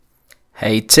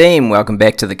Hey team, welcome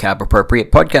back to the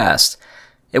Carb-Appropriate podcast.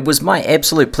 It was my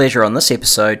absolute pleasure on this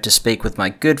episode to speak with my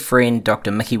good friend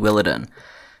Dr. Mikki WIlliden.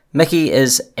 Mikki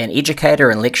is an educator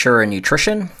and lecturer in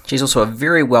nutrition. She's also a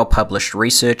very well-published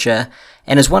researcher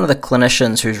and is one of the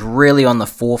clinicians who's really on the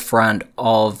forefront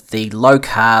of the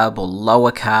low-carb or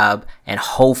lower carb and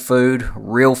whole food,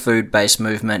 real food-based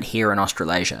movement here in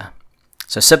Australasia.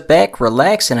 So sit back,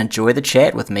 relax and enjoy the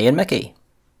chat with me and Mikki.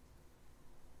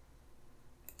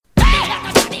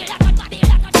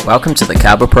 Welcome to the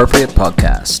Carb-Appropriate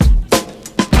podcast.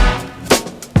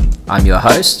 I'm your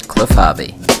host, Cliff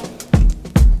Harvey.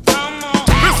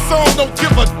 This song don't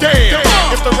give a damn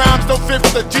if the rhymes don't fit,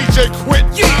 the DJ quit.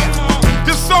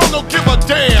 This song don't give a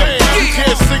damn. You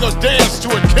can't sing or dance to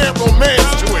it, can't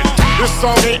romance to it. This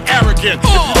song ain't arrogant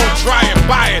if you don't try and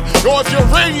buy it, or if your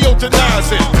radio denies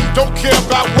it. Don't care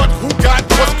about who got,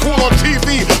 what's cool on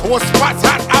TV, or what spots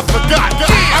hot, I forgot.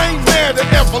 I ain't mad at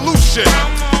evolution,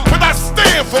 but I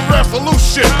stand for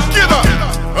revolution. Get up,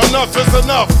 enough is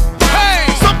enough. Hey,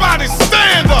 somebody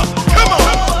stand up, come on.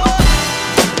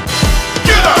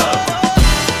 Get up,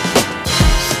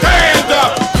 stand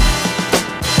up.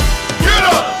 Get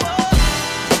up,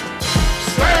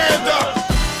 stand up.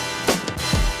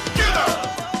 Get up,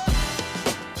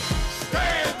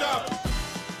 stand up.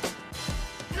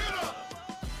 Get up.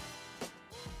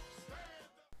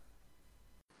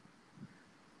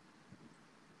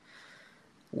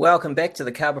 Welcome back to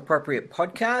the Carb-Appropriate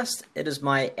podcast. It is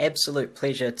my absolute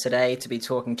pleasure today to be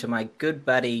talking to my good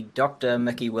buddy, Dr.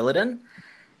 Mikki WIlliden.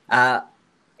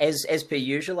 As per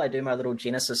usual, I do my little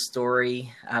genesis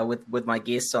story with my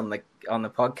guests on the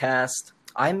podcast.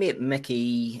 I met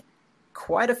Mikki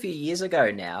quite a few years ago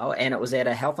now, and it was at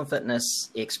a health and fitness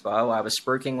expo. I was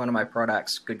spruiking one of my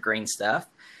products, Good Green Stuff,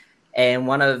 and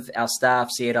one of our staff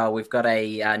said, we've got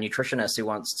a nutritionist who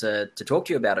wants to talk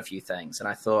to you about a few things. And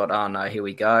I thought, oh no, here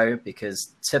we go.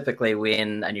 Because typically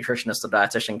when a nutritionist or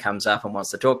dietitian comes up and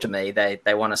wants to talk to me,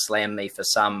 they want to slam me for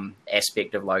some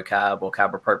aspect of low carb or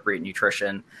carb appropriate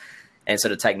nutrition and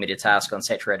sort of take me to task on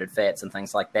saturated fats and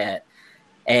things like that.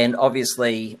 And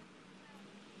obviously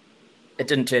it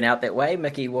didn't turn out that way.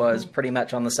 Mikki was pretty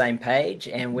much on the same page,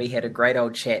 and we had a great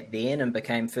old chat then and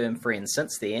became firm friends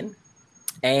since then.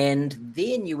 And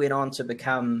then you went on to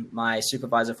become my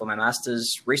supervisor for my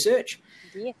master's research.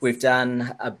 Yes. We've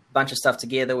done a bunch of stuff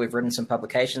together. We've written some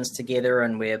publications together,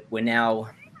 and we're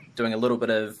now doing a little bit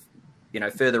of,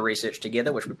 further research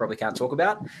together, which we probably can't talk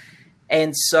about.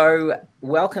 And so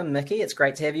welcome, Mikki. It's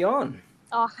great to have you on.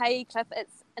 Oh, hey, Cliff.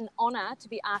 It's an honor to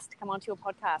be asked to come onto your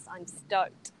podcast. I'm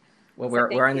stoked. Well,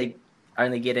 we're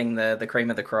only getting the cream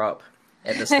of the crop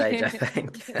at this stage, I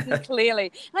think. Clearly.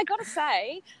 And I got to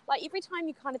say, every time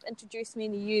you kind of introduce me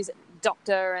and you use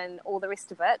doctor and all the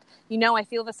rest of it, I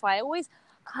feel this way. I always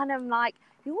kind of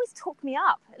you always talk me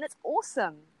up, and it's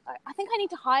awesome. I think I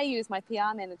need to hire you as my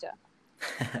PR manager.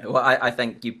 Well, I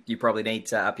think you probably need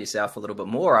to up yourself a little bit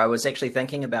more. I was actually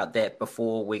thinking about that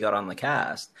before we got on the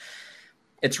cast.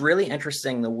 It's really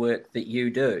interesting, the work that you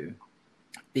do,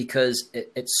 because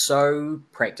it's so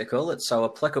practical, it's so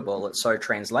applicable, it's so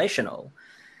translational.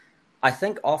 I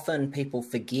think often people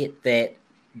forget that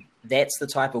that's the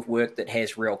type of work that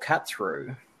has real cut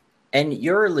through. And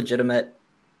you're a legitimate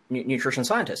nutrition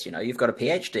scientist. You've got a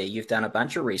PhD, you've done a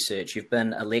bunch of research, you've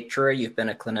been a lecturer, you've been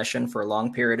a clinician for a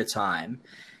long period of time.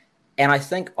 And I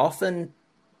think often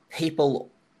people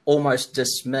almost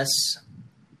dismiss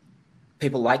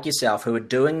people like yourself who are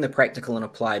doing the practical and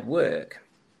applied work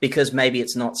because maybe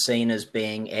it's not seen as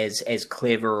being as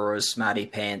clever or as smarty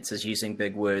pants as using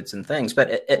big words and things.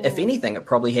 But if anything, it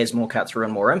probably has more cut through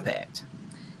and more impact.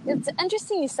 It's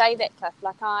interesting you say that, Cliff.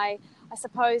 I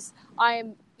suppose I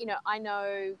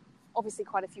know obviously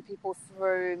quite a few people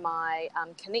through my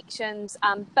connections,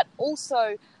 but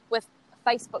also with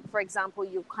Facebook, for example,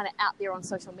 you're kind of out there on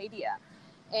social media.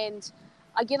 And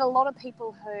I get a lot of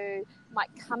people who might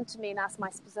come to me and ask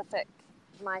my specific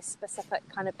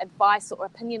kind of advice or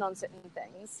opinion on certain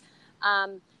things.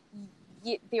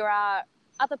 Yet there are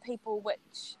other people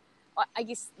which I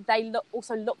guess they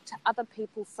also look to other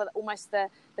people for almost the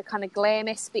kind of glam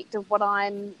aspect of what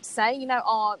I'm saying.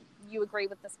 You agree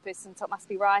with this person, so it must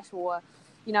be right, or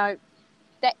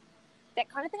that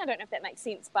kind of thing. I don't know if that makes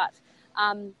sense, but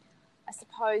I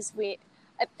suppose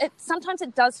sometimes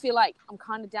it does feel like I'm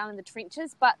kind of down in the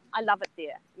trenches, but I love it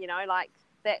there.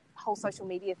 That whole social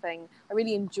media thing, I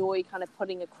really enjoy kind of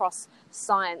putting across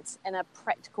science in a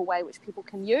practical way which people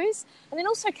can use, and then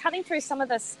also cutting through some of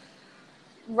this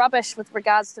rubbish with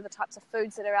regards to the types of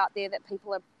foods that are out there that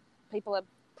people are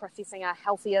professing are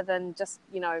healthier than just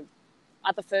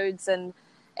other foods, and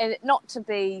not to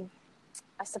be,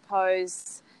 I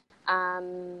suppose,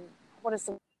 what is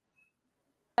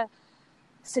the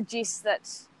suggests that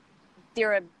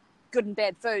there are good and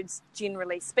bad foods,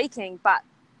 generally speaking, but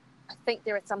I think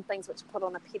there are some things which are put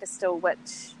on a pedestal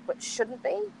which shouldn't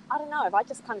be. I don't know. Have I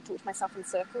just kind of talked myself in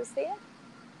circles there?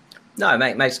 No,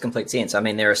 it makes complete sense. I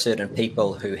mean, there are certain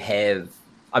people who have...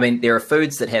 I mean, there are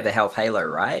foods that have a health halo,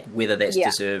 right? Whether that's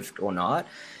deserved or not.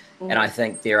 And I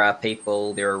think there are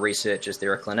people, there are researchers,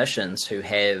 there are clinicians who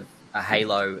have a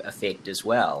halo effect as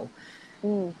well.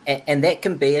 And that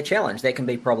can be a challenge. That can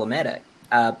be problematic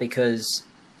because,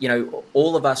 you know,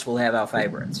 all of us will have our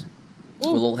favorites.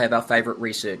 We'll all have our favorite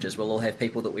researchers. We'll all have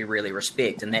people that we really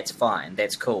respect, and that's fine.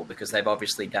 That's cool because they've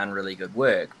obviously done really good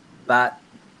work. But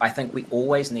I think we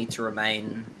always need to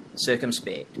remain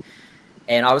circumspect.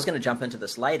 And I was going to jump into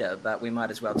this later, but we might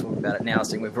as well talk about it now,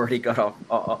 seeing we've already got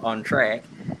on track.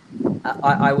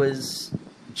 I was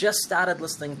just started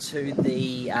listening to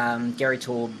the Gary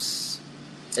Taubes.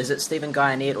 Is it Stephen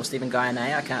Guyanet or Stephen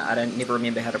Guyanet? I don't never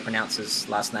remember how to pronounce his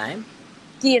last name.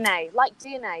 DNA, like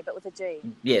DNA, but with a G.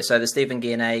 Yeah, so the Stephen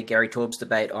Guyanet, Gary Taubes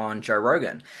debate on Joe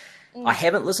Rogan. I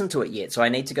haven't listened to it yet, so I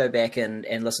need to go back and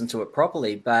listen to it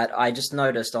properly. But I just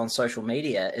noticed on social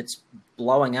media, it's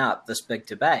blowing up, this big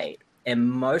debate.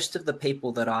 And most of the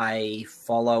people that I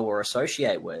follow or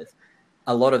associate with,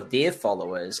 a lot of their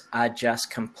followers are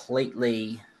just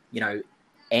completely, you know,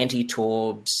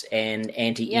 anti-Taubes and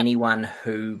anti-anyone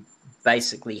who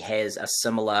basically has a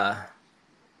similar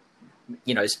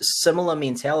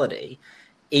mentality,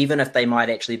 even if they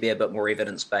might actually be a bit more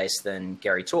evidence-based than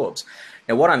Gary Taubes.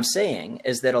 Now, what I'm seeing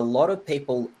is that a lot of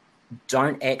people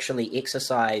don't actually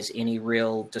exercise any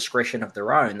real discretion of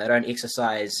their own. They don't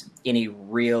exercise any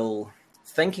real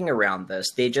thinking around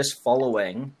this. They're just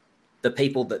following the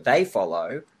people that they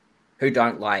follow who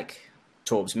don't like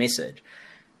Taubes' message.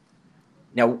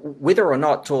 Now, whether or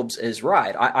not Taubes is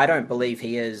right, I don't believe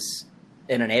he is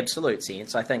in an absolute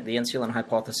sense. I think the insulin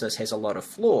hypothesis has a lot of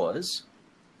flaws,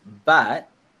 but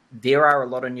there are a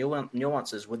lot of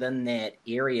nuances within that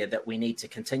area that we need to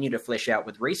continue to flesh out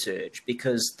with research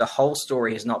because the whole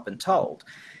story has not been told.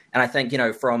 And I think, you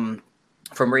know, from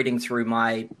reading through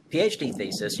my PhD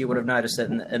thesis, you would have noticed that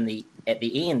at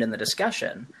the end in the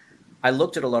discussion, I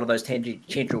looked at a lot of those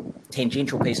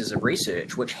tangential pieces of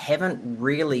research which haven't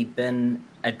really been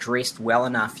addressed well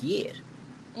enough yet.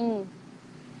 Do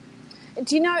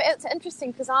you know, it's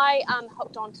interesting because I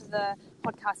hopped onto the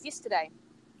podcast yesterday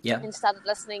and started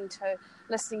listening to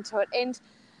it.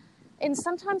 And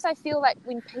sometimes I feel like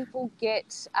when people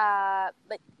get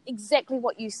like exactly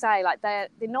what you say, like they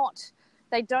don't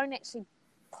actually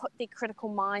put their critical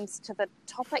minds to the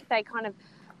topic. They kind of,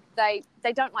 they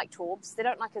don't like Taubes, they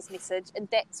don't like his message, and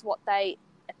that's what they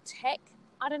attack.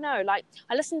 I don't know, like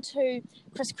I listened to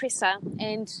Chris Kresser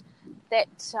and that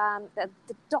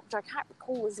the doctor, I can't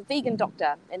recall, was a vegan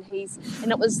doctor, and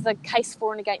it was the case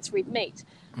for and against red meat.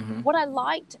 What I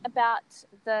liked about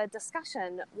the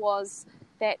discussion was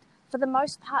that for the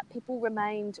most part, people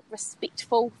remained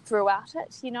respectful throughout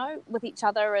it, you know, with each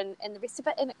other and the rest of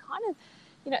it. And it kind of,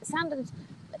 you know,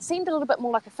 it seemed a little bit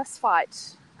more like a fist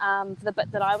fight for the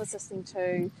bit that I was listening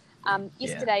to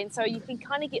yesterday. And so you can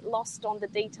kind of get lost on the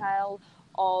detail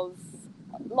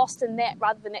lost in that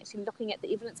rather than actually looking at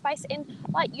the evidence base. And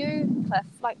like you, Cliff,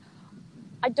 like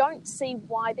I don't see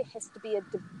why there has to be a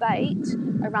debate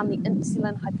around the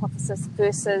insulin hypothesis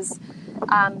versus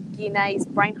DNA's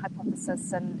brain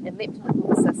hypothesis and leptin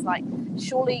hypothesis. Like,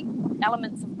 surely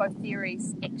elements of both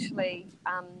theories actually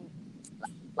are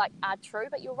true.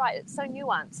 But you're right; it's so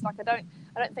nuanced. Like, I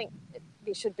don't think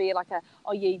there should be like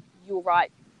you're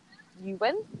right, you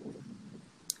win.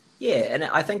 Yeah, and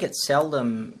I think it's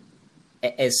seldom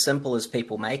as simple as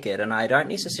people make it, and I don't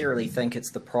necessarily think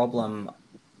it's the problem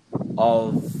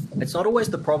it's not always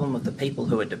the problem of the people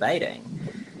who are debating.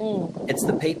 It's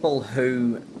the people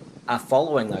who are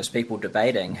following those people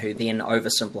debating who then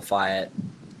oversimplify it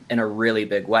in a really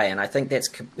big way. And I think that's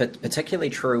particularly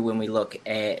true when we look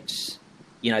at,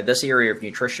 you know, this area of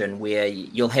nutrition where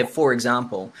you'll have, for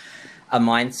example, a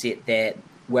mindset that,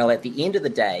 well, at the end of the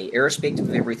day, irrespective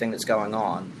of everything that's going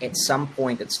on, at some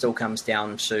point it still comes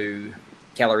down to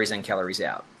calories in, calories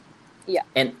out. Yeah.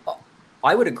 And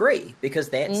I would agree, because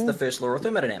that's the first law of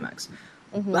thermodynamics.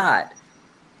 But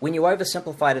when you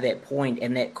oversimplify to that point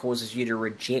and that causes you to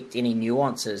reject any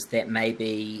nuances that may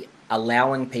be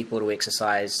allowing people to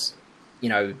exercise, you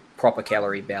know, proper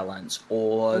calorie balance,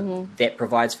 or that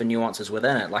provides for nuances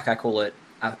within it, like I call it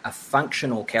a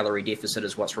functional calorie deficit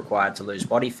is what's required to lose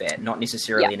body fat, not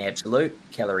necessarily an absolute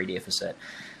calorie deficit.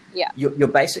 Yeah. You're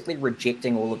basically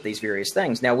rejecting all of these various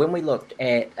things. Now, when we looked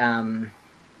at...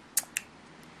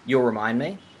 you'll remind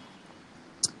me?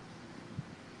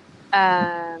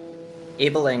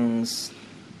 Eberling's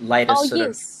latest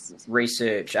yes. of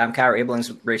research, Cara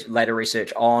Eberling's later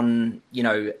research on,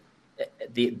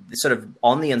 the sort of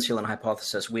on the insulin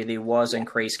hypothesis, where there was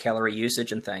increased calorie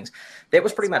usage and things, that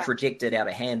was pretty much rejected out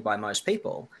of hand by most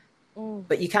people.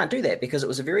 But you can't do that because it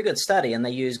was a very good study and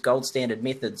they used gold standard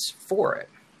methods for it.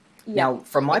 Now,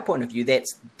 from my point of view,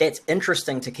 that's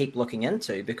interesting to keep looking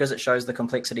into because it shows the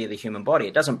complexity of the human body.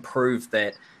 It doesn't prove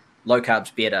that low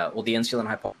carb's better or the insulin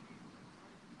hypothesis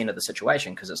of the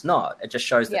situation, because it's not. It just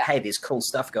shows that, hey, there's cool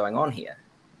stuff going on here.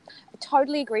 I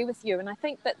totally agree with you. And I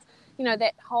think that,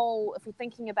 that whole, if we're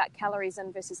thinking about calories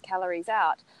in versus calories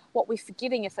out, what we're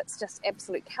forgetting, if it's just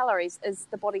absolute calories, is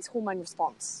the body's hormone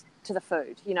response to the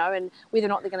food, and whether or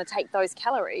not they're going to take those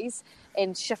calories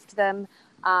and shift them,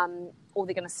 or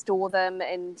they're going to store them,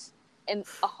 and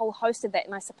a whole host of that.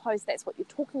 And I suppose that's what you're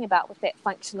talking about with that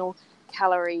functional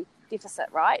calorie deficit,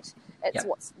 right? It's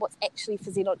what's actually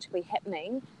physiologically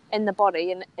happening in the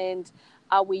body, and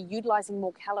are we utilizing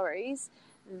more calories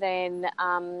than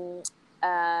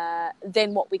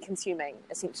what we're consuming,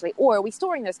 essentially, or are we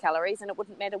storing those calories? And it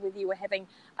wouldn't matter whether you were having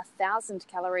 1,000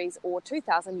 calories or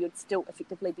 2,000, you'd still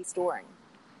effectively be storing.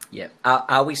 Yeah.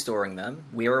 Are we storing them?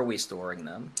 Where are we storing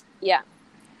them? Yeah.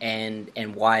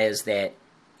 And why is that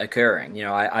occurring?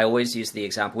 I always use the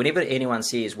example whenever anyone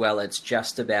says, well, it's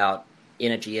just about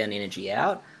energy in, energy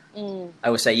out. I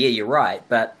would say, yeah, you're right.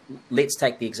 But let's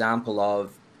take the example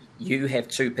of you have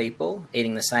two people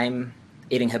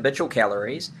eating habitual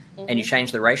calories, and you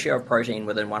change the ratio of protein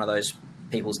within one of those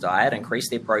people's diet, increase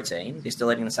their protein, they're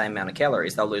still eating the same amount of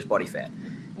calories, they'll lose body fat.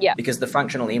 Yeah. Because the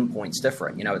functional endpoint's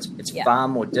different. It's far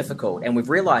more difficult. And we've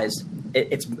realized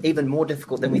it's even more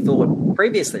difficult than we thought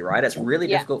previously, right? It's really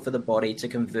difficult for the body to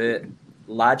convert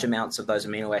large amounts of those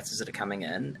amino acids that are coming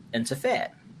in into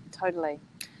fat. Totally.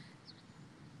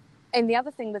 And the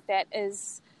other thing with that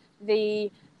is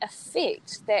the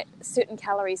effect that certain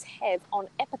calories have on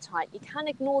appetite. You can't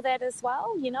ignore that as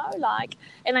well,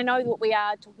 and I know that we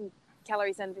are talking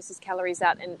calories in versus calories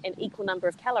out in an equal number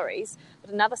of calories,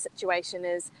 but another situation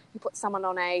is you put someone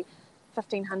on a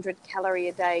 1,500 calorie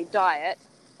a day diet,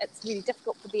 it's really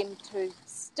difficult for them to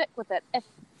stick with it if,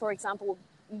 for example,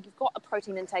 you've got a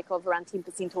protein intake of around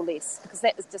 10% or less, because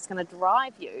that is just going to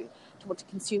drive you to want to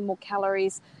consume more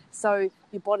calories, so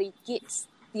your body gets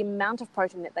the amount of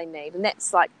protein that they need. And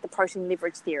that's like the protein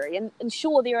leverage theory. And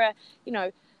sure,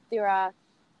 there are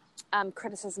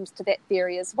criticisms to that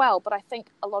theory as well, but I think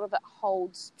a lot of it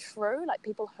holds true. Like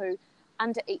people who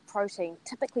undereat protein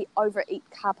typically overeat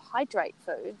carbohydrate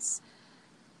foods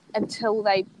until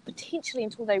they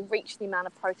reach the amount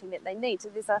of protein that they need. So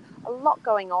there's a lot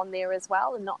going on there as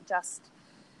well, and not just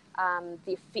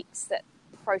the effects that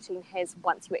protein has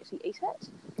once you actually eat it.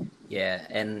 Yeah,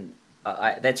 and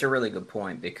that's a really good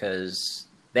point, because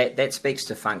that speaks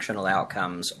to functional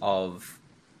outcomes of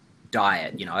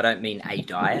diet. I don't mean a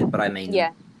diet, but I mean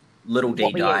little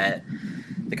d diet,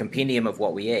 the compendium of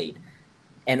what we eat.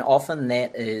 And often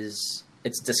it's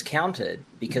discounted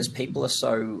because people are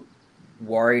so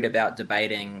worried about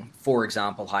debating, for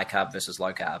example, high carb versus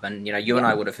low carb. And, you and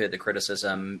I would have heard the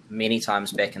criticism many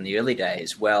times back in the early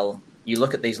days. Well, you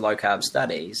look at these low carb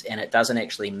studies and it doesn't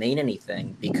actually mean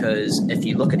anything, because if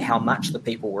you look at how much the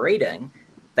people were eating,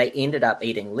 they ended up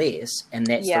eating less. And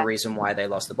that's the reason why they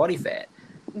lost the body fat.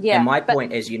 Yeah, and my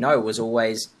point, as you know, was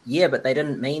always, but they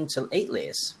didn't mean to eat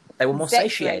less. They were more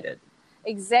satiated.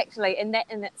 Exactly. And that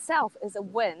in itself is a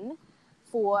win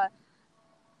for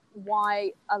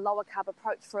why a lower carb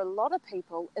approach for a lot of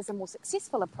people is a more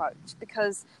successful approach,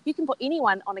 because you can put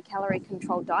anyone on a calorie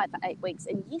controlled diet for 8 weeks,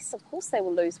 and yes, of course they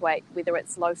will lose weight, whether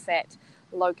it's low fat,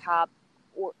 low carb,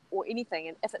 or anything,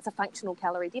 and if it's a functional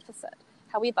calorie deficit.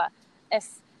 However,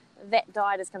 if that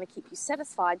diet is going to keep you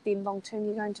satisfied, then long term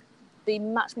you're going to be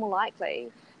much more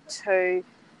likely to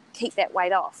keep that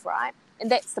weight off, right?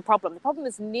 And that's the problem. The problem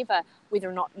is never whether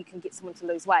or not you can get someone to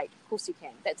lose weight. Of course you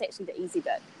can. That's actually the easy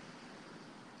bit.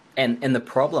 And the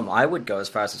problem, I would go as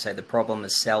far as to say, the problem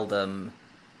is seldom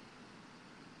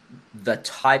the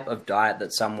type of diet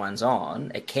that someone's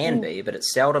on. It can be, but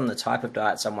it's seldom the type of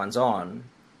diet someone's on,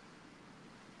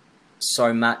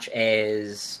 so much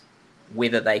as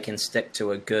whether they can stick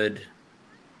to a good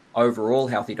overall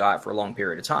healthy diet for a long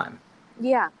period of time.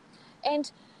 Yeah. And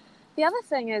the other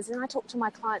thing is, and I talk to my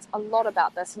clients a lot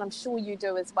about this, and I'm sure you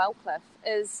do as well, Cliff,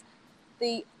 is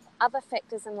the other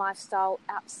factors in lifestyle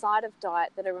outside of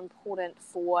diet that are important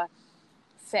for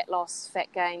fat loss, fat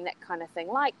gain, that kind of thing,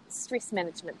 like stress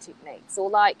management techniques, or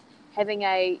like having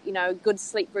a good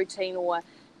sleep routine, or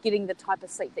getting the type of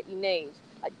sleep that you need.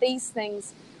 Like these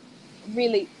things,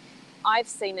 really, I've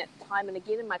seen it time and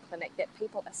again in my clinic that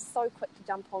people are so quick to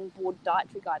jump on board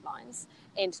dietary guidelines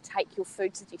and take your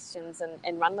food suggestions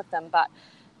and run with them, but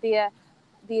they're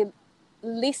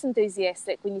less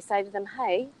enthusiastic when you say to them,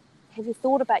 hey, have you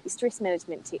thought about your stress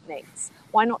management techniques?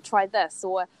 Why not try this?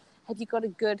 Or have you got a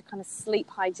good kind of sleep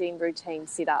hygiene routine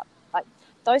set up? Like,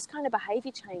 those kind of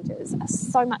behaviour changes are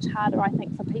so much harder, I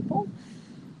think, for people.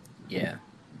 Yeah.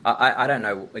 I don't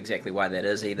know exactly why that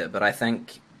is either, but I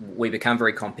think we become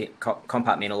very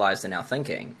compartmentalized in our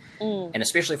thinking. And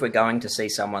especially if we're going to see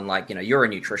someone like, you're a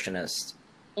nutritionist.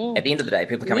 At the end of the day,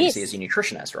 people are coming to see as a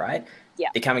nutritionist, right? Yeah.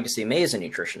 They're coming to see me as a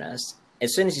nutritionist.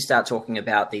 As soon as you start talking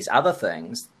about these other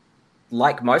things,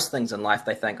 like most things in life,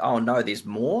 they think, oh, no, there's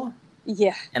more.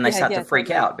 Yeah. And they start to freak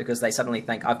out because they suddenly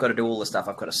think, I've got to do all this stuff.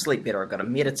 I've got to sleep better. I've got to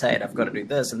meditate. I've got to do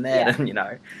this and that. And,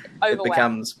 it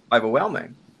becomes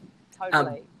overwhelming.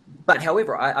 Totally. But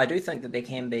however, I do think that there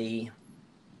can be,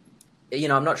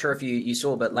 I'm not sure if you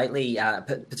saw, but lately,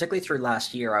 particularly through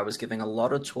last year, I was giving a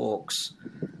lot of talks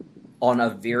on a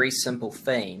very simple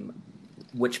theme,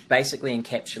 which basically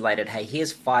encapsulated, hey,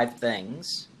 here's 5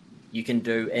 things you can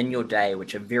do in your day,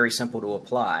 which are very simple to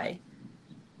apply.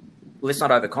 Let's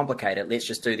not overcomplicate it. Let's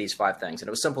just do these 5 things. And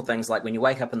it was simple things like when you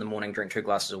wake up in the morning, drink 2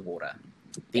 glasses of water,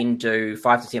 then do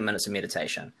 5 to 10 minutes of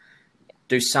meditation,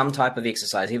 do some type of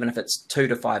exercise, even if it's 2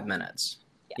 to 5 minutes,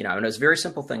 and it was very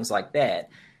simple things like that.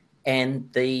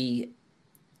 And the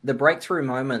breakthrough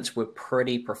moments were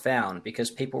pretty profound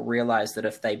because people realized that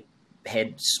if they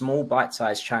had small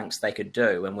bite-sized chunks they could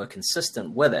do and were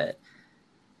consistent with it,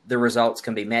 the results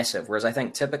can be massive. Whereas I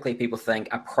think typically people think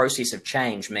a process of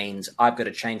change means I've got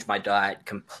to change my diet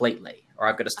completely, or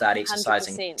I've got to start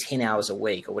exercising 100%. 10 hours a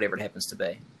week or whatever it happens to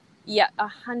be. Yeah,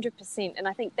 100%. And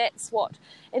I think that's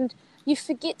and you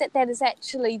forget that is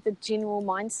actually the general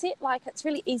mindset. Like, it's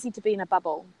really easy to be in a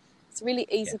bubble. It's really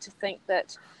easy to think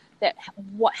that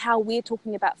how we're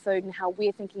talking about food and how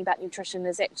we're thinking about nutrition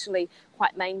is actually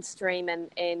quite mainstream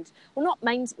and not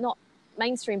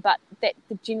mainstream, but that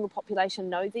the general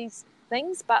population know these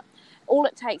things. But all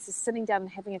it takes is sitting down and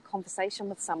having a conversation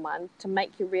with someone to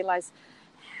make you realize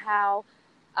how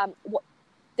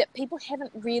that people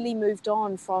haven't really moved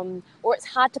on from, or it's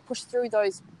hard to push through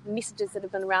those messages that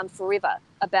have been around forever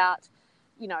about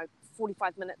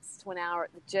 45 minutes to an hour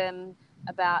at the gym,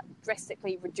 about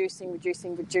drastically reducing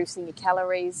your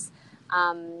calories,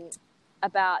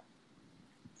 about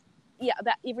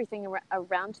everything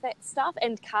around that stuff,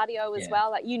 and cardio as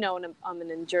well. Like, I'm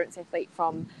an endurance athlete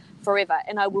from forever,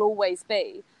 and I will always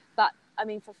be. But I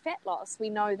mean, for fat loss, we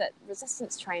know that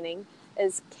resistance training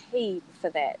is key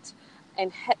for that,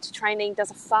 and HIIT training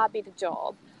does a far better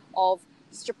job of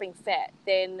stripping fat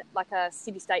than like a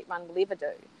steady state run will ever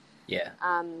do. Yeah.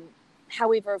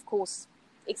 However, of course,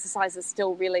 exercise is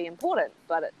still really important,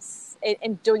 but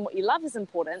and doing what you love is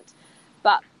important,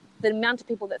 but the amount of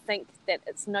people that think that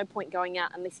it's no point going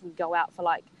out unless you go out for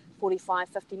like 45,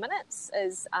 50 minutes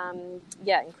is,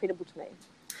 incredible to me.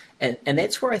 And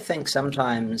that's where I think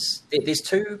sometimes there's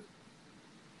 2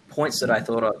 points that I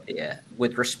thought of there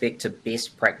with respect to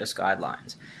best practice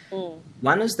guidelines.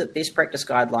 One is that best practice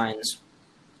guidelines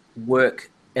work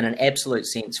in an absolute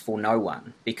sense for no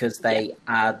one because they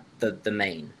are the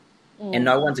mean. And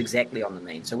no one's exactly on the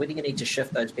mean. So whether you need to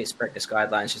shift those best practice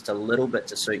guidelines just a little bit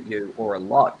to suit you or a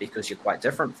lot because you're quite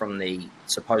different from the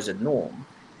supposed norm,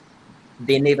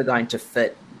 they're never going to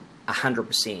fit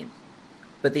 100%.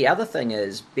 But the other thing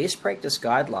is best practice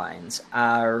guidelines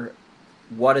are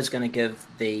what is going to give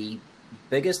the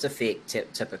biggest effect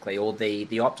typically, or the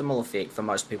optimal effect for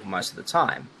most people most of the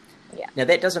time. Yeah. Now,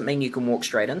 that doesn't mean you can walk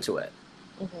straight into it.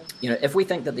 If we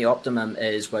think that the optimum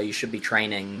is, well, you should be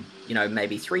training,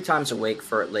 maybe 3 times a week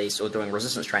for at least, or doing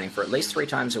resistance training for at least 3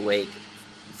 times a week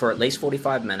for at least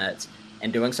 45 minutes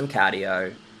and doing some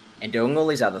cardio and doing all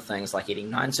these other things like eating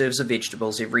 9 serves of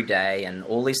vegetables every day and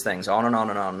all these things on and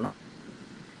on and on.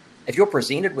 If you're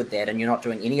presented with that and you're not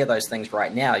doing any of those things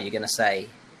right now, you're going to say,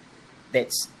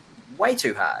 that's way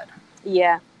too hard.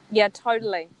 Yeah,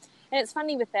 totally. And it's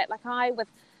funny with that, like with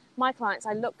my clients,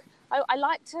 I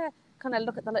like to kind of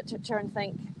look at the literature and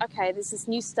think, okay, there's this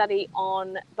new study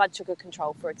on blood sugar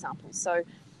control, for example. So,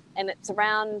 and it's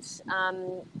around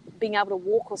being able to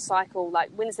walk or cycle, like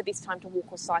when is the best time to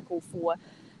walk or cycle for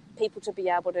people to be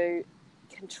able to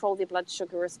control their blood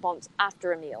sugar response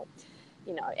after a meal,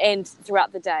 and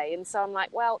throughout the day. And so I'm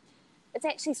like, well, it's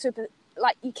actually super,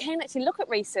 like you can actually look at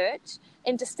research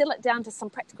and distill it down to some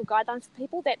practical guidelines for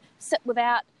people that sit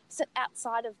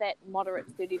outside of that moderate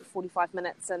 30 to 45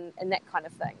 minutes and that kind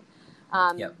of thing.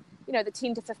 The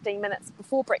 10 to 15 minutes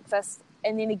before breakfast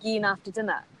and then again after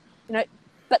dinner.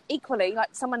 But equally, like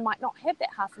someone might not have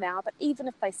that half an hour, but even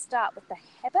if they start with the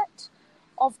habit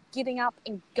of getting up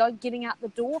and getting out the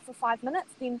door for 5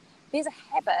 minutes, then there's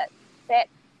a habit that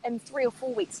in 3 or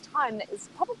 4 weeks' time that is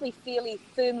probably fairly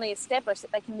firmly established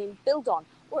that they can then build on.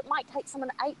 Or it might take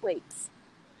someone 8 weeks.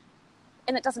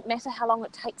 And it doesn't matter how long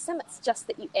it takes them, it's just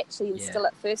that you actually instill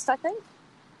it first, I think.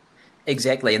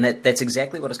 Exactly, and that's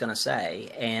exactly what I was going to say.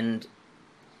 And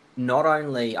not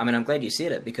only, I mean, I'm glad you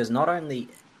said it, because not only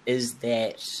is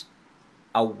that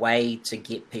a way to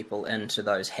get people into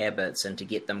those habits and to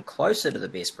get them closer to the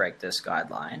best practice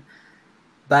guideline,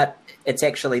 but it's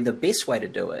actually the best way to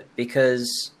do it.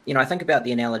 Because, you know, I think about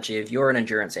the analogy of you're an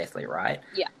endurance athlete, right?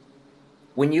 Yeah.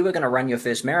 When you were going to run your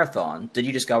first marathon, did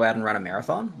you just go out and run a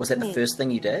marathon? Was that the first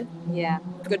thing you did? Yeah.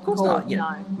 Good Of course call. not. You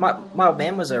know, my old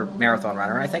man was a marathon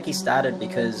runner, and I think he started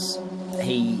because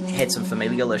he had some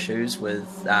familial issues with,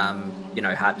 you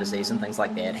know, heart disease and things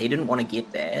like that. He didn't want to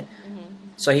get that.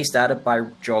 So he started by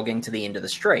jogging to the end of the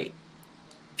street,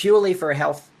 purely for a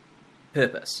health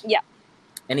purpose. Yeah.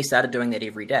 And he started doing that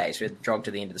every day. So he'd jog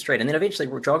to the end of the street. And then eventually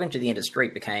jogging to the end of the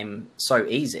street became so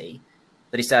easy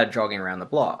that he started jogging around the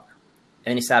block.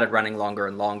 And he started running longer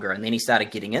and longer. And then he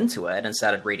started getting into it and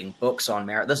started reading books on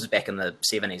marathon. This is back in the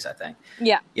 70s, I think.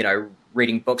 Yeah. You know,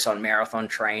 reading books on marathon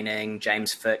training,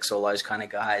 James Fix, all those kind of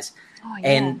guys. Oh, yeah.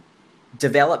 And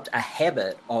developed a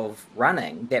habit of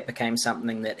running that became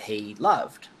something that he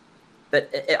loved.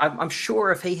 But I'm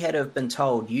sure if he had have been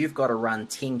told, you've got to run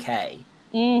 10K,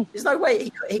 there's no way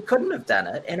he couldn't have done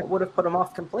it, and it would have put him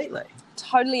off completely.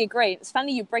 Totally agree. It's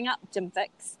funny you bring up Jim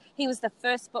Fix. He was the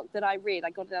first book that I read. I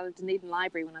got it out of Dunedin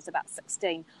Library when I was about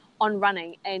 16 on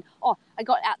running. And, I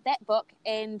got out that book,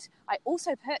 and I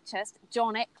also purchased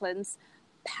John Ackland's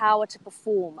Power to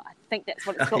Perform. I think that's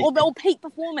what it's called. Or Peak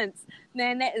Performance.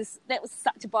 Man, that was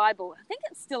such a Bible. I think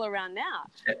it's still around now.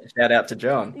 Shout out to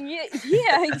John.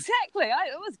 Yeah, exactly.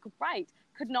 It was great.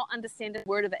 Could not understand a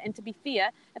word of it. And to be fair,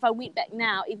 if I went back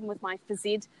now, even with my phys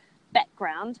ed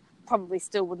background, probably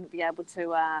still wouldn't be able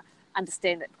to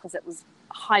understand it because it was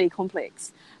highly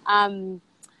complex. Off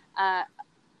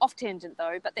tangent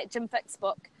though, but that Jim Fix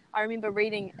book, I remember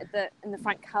reading in the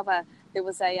front cover, there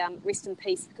was a rest in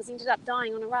peace because he ended up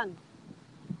dying on a run.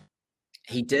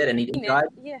 He did, and he died.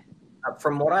 Yeah.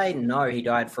 From what I know, he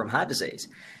died from heart disease.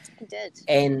 He did.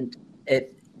 And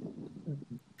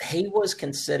he was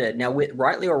considered, now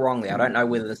rightly or wrongly, I don't know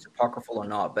whether it's apocryphal or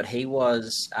not, but he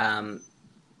was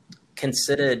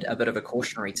considered a bit of a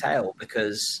cautionary tale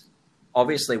because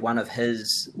obviously one of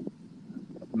his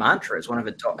mantras, one of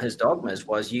his dogmas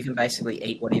was you can basically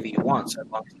eat whatever you want so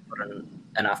long as you put in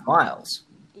enough miles.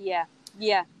 Yeah.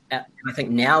 And I think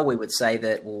now we would say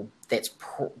that, well, that's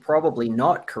probably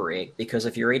not correct because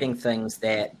if you're eating things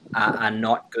that are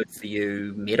not good for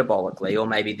you metabolically, or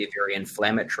maybe they're very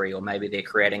inflammatory, or maybe they're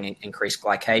creating increased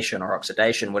glycation or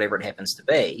oxidation, whatever it happens to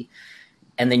be,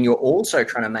 and then you're also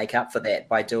trying to make up for that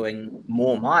by doing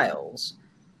more miles,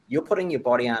 you're putting your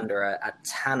body under a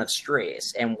ton of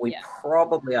stress. And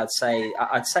I'd say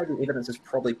the evidence is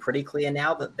probably pretty clear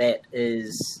now that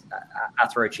is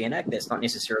atherogenic. That's not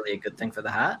necessarily a good thing for the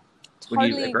heart.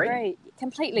 Totally Would you agree?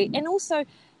 Completely. And also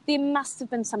there must have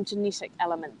been some genetic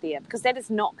element there because that is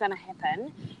not going to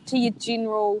happen to your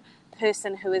general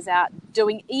person who is out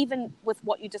doing, even with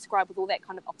what you described with all that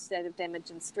kind of oxidative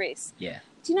damage and stress. Yeah.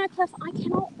 Do you know, Cliff, I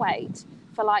cannot wait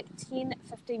for like 10,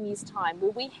 15 years' time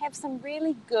where we have some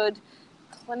really good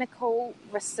clinical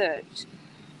research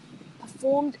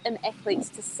performed in athletes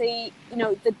to see, you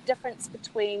know, the difference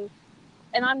between,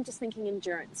 and I'm just thinking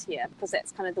endurance here because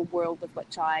that's kind of the world with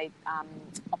which I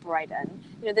operate in,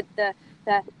 you know,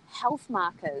 the health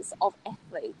markers of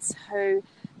athletes who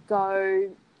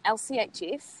go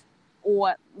LCHF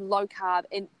or low carb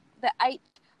and the 8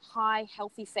 high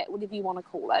healthy fat, whatever you want to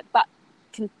call it, but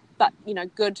you know,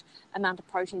 good amount of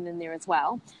protein in there as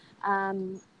well,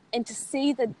 and to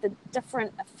see the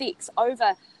different effects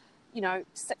over, you know,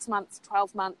 6 months,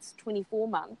 12 months, 24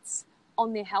 months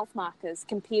on their health markers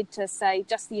compared to, say,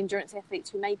 just the endurance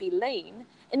athletes who may be lean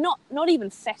and not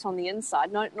even fat on the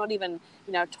inside, not even,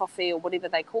 you know, toffee or whatever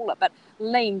they call it, but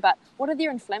lean. But what are their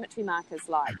inflammatory markers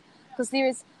like? Because there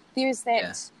is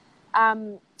that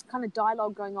kind of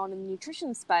dialogue going on in the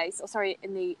nutrition space,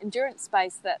 in the endurance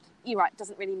space, that you're right, it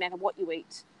doesn't really matter what you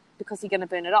eat because you're going to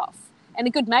burn it off. And a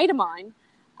good mate of mine,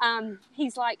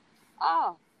 he's like,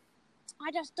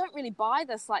 I just don't really buy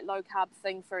this like low carb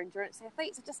thing for endurance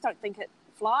athletes. I just don't think it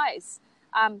flies.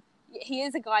 He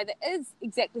is a guy that is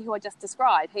exactly who I just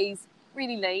described. He's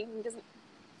really lean. He doesn't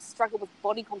struggle with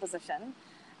body composition.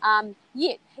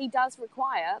 Yet he does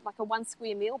require like a 1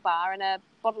 square meal bar and a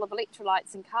bottle of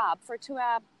electrolytes and carb for a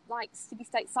 2-hour like steady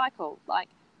state cycle. Like,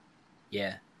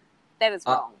 Yeah. That is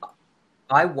wrong.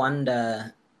 I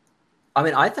wonder, I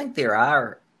mean, I think there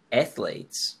are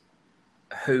athletes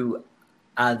who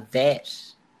are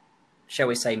that, shall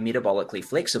we say, metabolically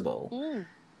flexible,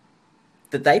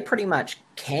 that they pretty much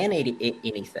can eat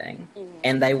anything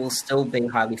and they will still be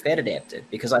highly fat adapted.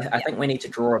 Because I think we need to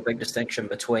draw a big distinction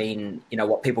between, you know,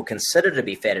 what people consider to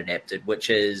be fat adapted, which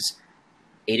is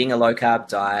eating a low carb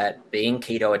diet, being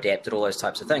keto adapted, all those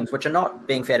types of things, which are not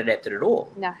being fat adapted at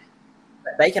all. No.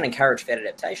 They can encourage fat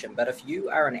adaptation. But if you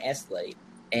are an athlete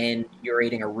and you're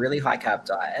eating a really high carb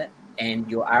diet and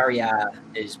your RER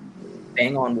is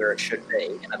bang on where it should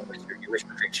be, in other words, your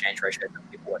respiratory exchange ratio, for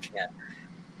people watching it,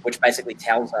 which basically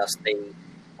tells us the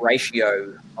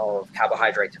ratio of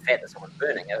carbohydrate to fat that someone's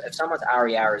burning. If someone's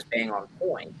RER is bang on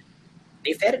point,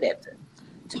 they're fat adapted.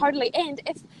 Totally. And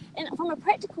from a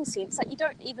practical sense, like, you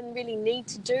don't even really need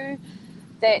to do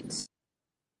that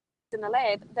in the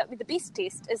lab. The best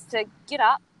test is to get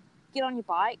up, get on your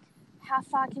bike. How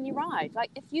far can you ride?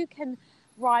 Like, if you can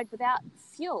ride without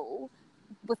fuel,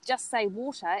 with just, say,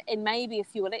 water and maybe a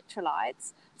few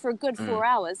electrolytes for a good 4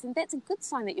 hours, and that's a good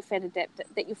sign that you're fat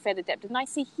adapted. And I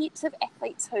see heaps of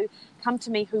athletes who come to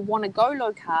me who want to go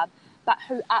low carb, but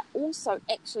who are also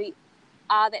actually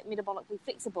are that metabolically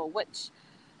flexible, which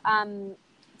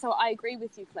so I agree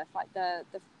with you, Cliff, like the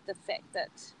fact that,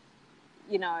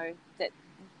 you know, that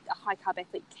a high carb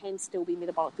athlete can still be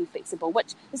metabolically flexible,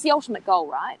 which is the ultimate goal,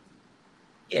 right?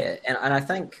 Yeah, and I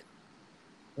think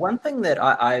one thing that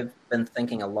I've been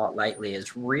thinking a lot lately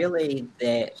is really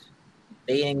that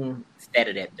being fat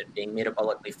adapted, being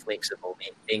metabolically flexible,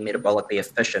 being metabolically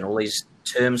efficient, all these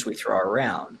terms we throw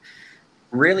around,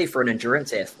 really for an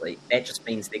endurance athlete, that just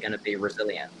means they're going to be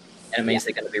resilient. And it means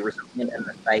they're going to be resilient in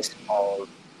the face of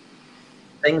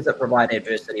things that provide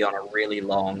adversity on a really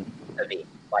long event,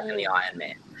 like in the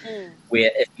Ironman,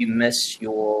 where if you miss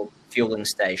your fueling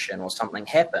station or something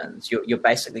happens, you're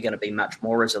basically going to be much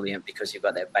more resilient because you've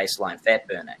got that baseline fat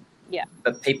burning. Yeah.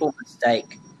 But people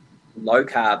mistake low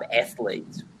carb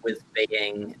athletes with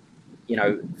being, you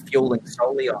know, fueling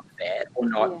solely on fat or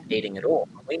not eating at all.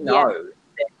 We know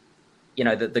that, you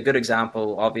know, the good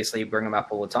example, obviously, bring him up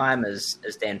all the time, is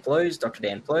Dan Plews, Dr.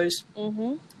 Dan Plews.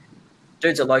 Mm-hmm.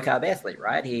 Dude's a low carb athlete,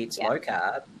 right? He eats low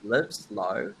carb, lives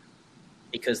low,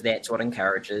 because that's what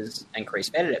encourages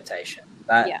increased fat adaptation.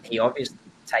 But he obviously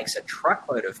takes a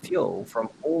truckload of fuel from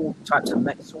all types of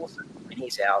mixed sources when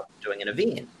he's out doing an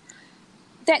event.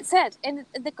 That's it. And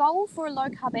the goal for a low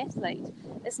carb athlete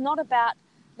is not about,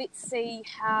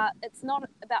 it's not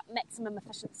about maximum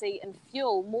efficiency in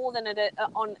fuel more than it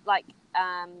on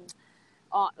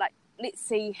let's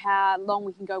see how long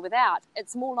we can go without.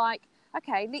 It's more like,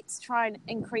 okay, let's try and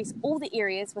increase all the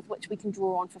areas with which we can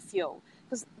draw on for fuel.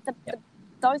 Because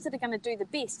those that are going to do the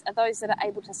best are those that are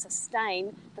able to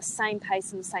sustain the same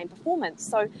pace and the same performance.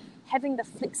 So having the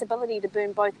flexibility to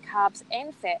burn both carbs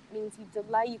and fat means you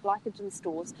delay your glycogen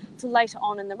stores till later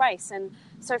on in the race. And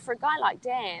so for a guy like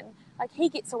Dan, like, he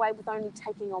gets away with only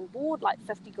taking on board like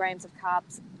 50 grams of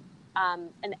carbs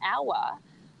an hour,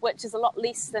 which is a lot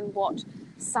less than what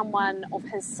someone of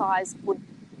his size would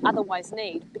otherwise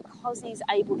need, because he's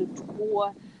able to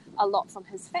draw a lot from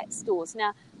his fat stores.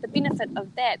 Now, the benefit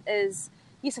of that is,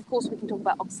 yes, of course, we can talk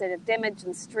about oxidative damage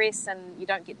and stress, and you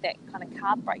don't get that kind of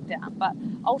carb breakdown. But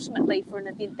ultimately, for an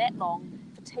event that long,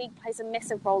 fatigue plays a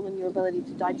massive role in your ability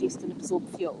to digest and absorb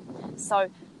fuel. So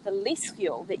the less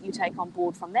fuel that you take on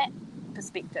board from that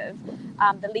perspective,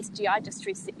 the less GI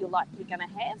distress that you're likely going to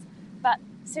have. But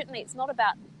certainly it's not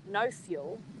about no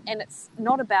fuel, and it's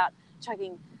not about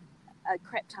chugging a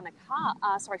crap ton of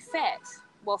fat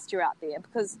whilst you're out there,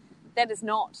 because that's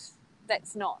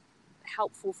not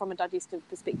helpful from a digestive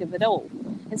perspective at all.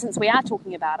 And since we are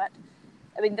talking about it,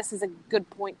 I mean, this is a good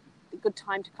point, a good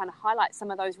time to kind of highlight some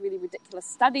of those really ridiculous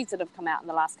studies that have come out in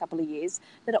the last couple of years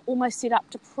that are almost set up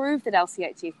to prove that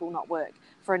LCHF will not work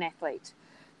for an athlete,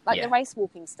 like the race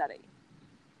walking study.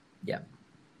 Yeah.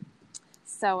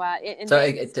 So,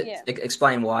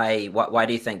 explain why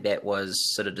do you think that was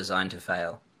sort of designed to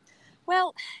fail?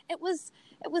 Well, it was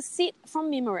set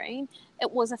from memory.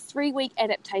 It was a 3-week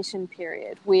adaptation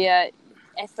period where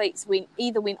athletes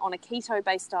either went on a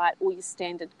keto-based diet or your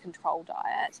standard control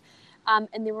diet.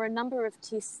 And there were a number of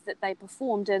tests that they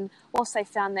performed, and whilst they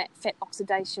found that fat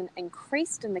oxidation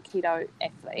increased in the keto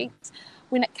athletes,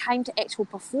 when it came to actual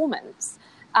performance,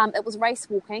 it was race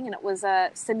walking, and it was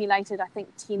a simulated, I think,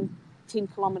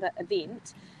 10-kilometre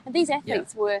event. And these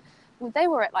athletes were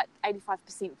at like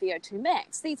 85% VO2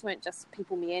 max. These weren't just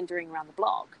people meandering around the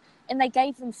block. And they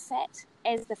gave them fat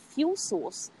as the fuel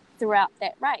source throughout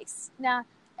that race. Now,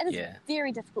 it is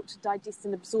very difficult to digest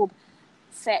and absorb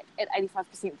fat at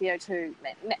 85% VO2.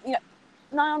 You know,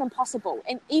 not impossible.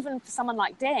 And even for someone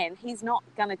like Dan, he's not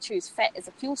going to choose fat as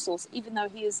a fuel source, even though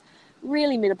he is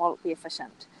really metabolically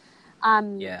efficient.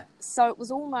 So it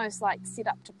was almost like set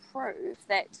up to prove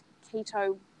that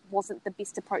keto wasn't the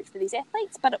best approach for these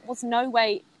athletes, but it was no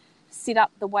way set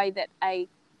up the way that a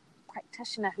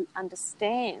practitioner who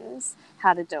understands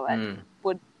how to do it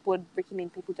would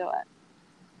recommend people do it.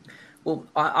 Well,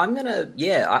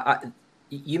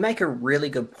 you make a really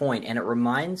good point, and it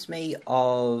reminds me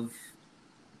of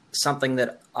something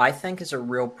that I think is a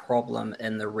real problem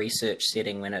in the research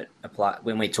setting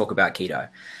when we talk about keto.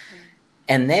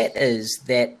 And that is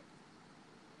that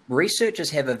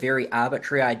researchers have a very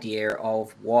arbitrary idea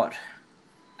of what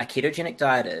a ketogenic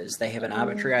diet is. They have an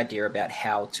arbitrary idea about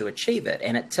how to achieve it,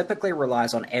 and it typically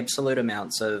relies on absolute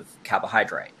amounts of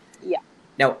carbohydrate. Yeah.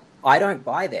 Now, I don't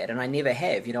buy that, and I never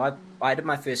have. You know, I did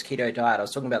my first keto diet. I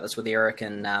was talking about this with Eric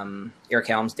and Eric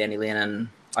Helms, Danny Lennon,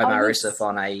 Omar Yusuf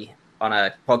on a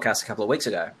podcast a couple of weeks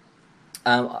ago.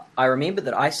 I remember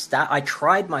that I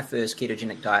tried my first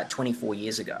ketogenic diet 24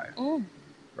 years ago.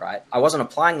 Right? I wasn't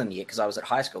applying them yet because I was at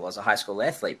high school. I was a high school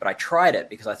athlete, but I tried it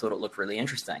because I thought it looked really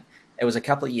interesting. It was a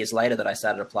couple of years later that I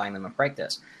started applying them in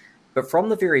practice. But from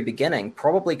the very beginning,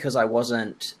 probably because I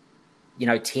wasn't,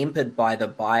 tempered by the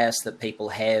bias that people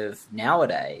have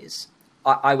nowadays,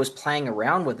 I was playing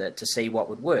around with it to see what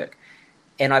would work.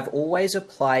 And I've always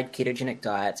applied ketogenic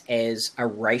diets as a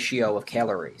ratio of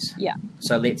calories. Yeah.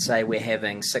 So let's say we're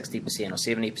having 60% or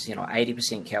 70% or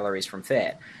 80% calories from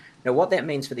fat. Now, what that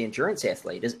means for the endurance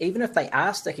athlete is even if they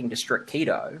are sticking to strict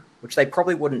keto, which they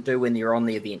probably wouldn't do when they're on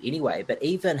the event anyway, but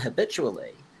even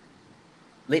habitually,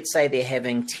 let's say they're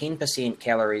having 10%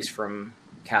 calories from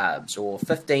carbs or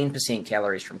 15%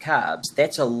 calories from carbs,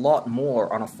 that's a lot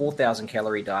more on a 4,000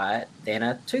 calorie diet than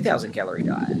a 2,000 calorie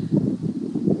diet.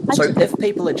 So if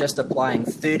people are just applying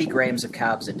 30 grams of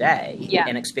carbs a day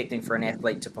and expecting for an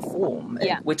athlete to perform,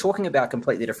 we're talking about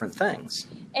completely different things.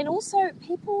 And also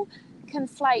people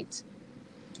conflate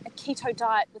a keto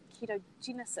diet with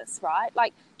ketogenesis, right?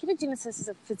 Like ketogenesis is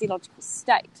a physiological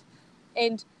state,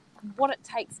 and what it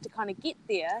takes to kind of get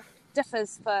there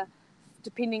differs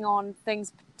depending on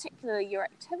things, particularly your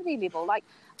activity level. Like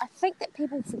I think that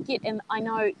people forget, and I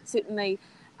know certainly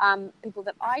people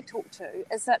that I talk to,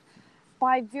 is that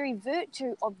by very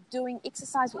virtue of doing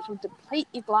exercise which will deplete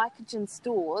your glycogen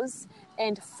stores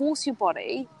and force your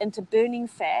body into burning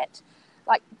fat,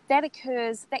 like that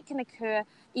can occur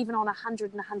even on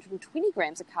 100 and 120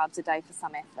 grams of carbs a day for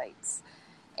some athletes.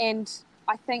 And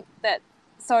I think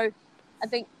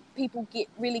people get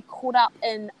really caught up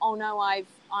in, oh no,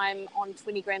 I'm on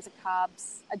 20 grams of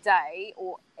carbs a day,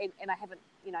 and I haven't,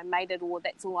 made it, or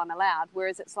that's all I'm allowed.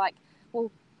 Whereas it's like,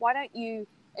 well, why don't you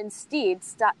instead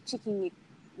start checking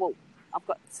I've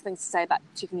got things to say about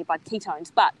checking your blood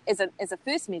ketones, but as a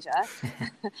first measure,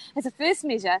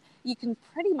 you can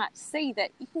pretty much see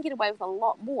that you can get away with a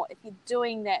lot more if you're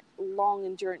doing that long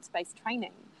endurance-based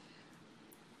training.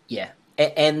 Yeah,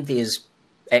 and there's,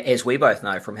 as we both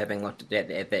know from having looked at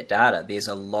that data, there's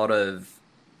a lot of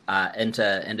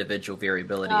inter-individual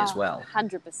variability as well.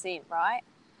 100%, right?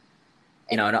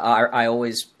 And I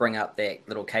always bring up that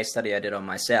little case study I did on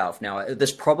myself. Now,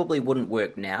 this probably wouldn't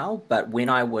work now, but when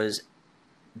I was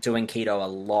doing keto a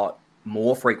lot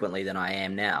more frequently than I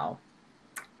am now,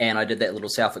 and I did that little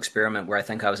self-experiment where I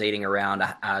think I was eating around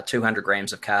 200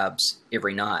 grams of carbs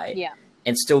every night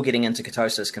and still getting into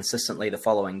ketosis consistently the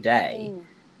following day,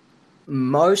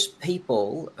 most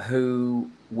people who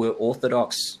were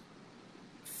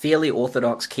fairly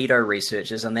orthodox keto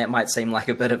researchers, and that might seem like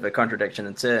a bit of a contradiction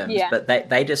in terms, but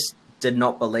they just did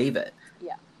not believe it.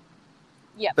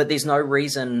 But there's no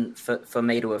reason for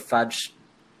me to have fudged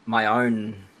my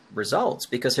own results,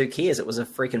 because who cares? It was a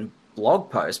freaking blog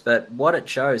post. But what it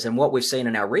shows, and what we've seen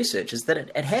in our research, is that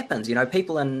it happens.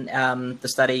 People in the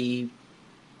study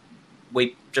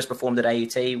we just performed at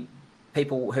AUT,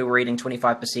 people who were eating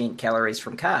 25% calories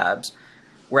from carbs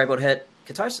were able to hit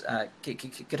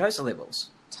ketosis levels.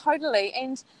 Totally.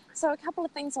 And so a couple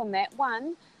of things on that.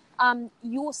 One,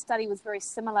 your study was very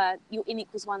similar. Your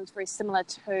N=1 was very similar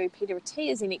to Peter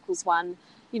Attia's N=1,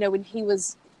 when he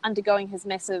was undergoing his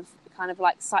massive kind of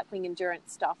like cycling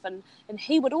endurance stuff. And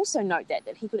he would also note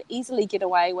that he could easily get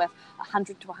away with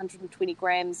 100 to 120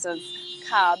 grams of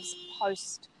carbs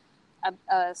post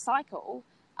a cycle,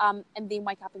 and then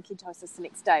wake up in ketosis the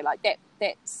next day. Like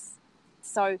that's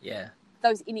so. Yeah.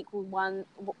 Those N=1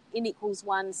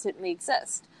 certainly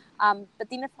exist. But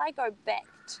then if I go back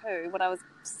to what I was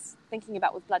thinking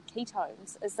about with blood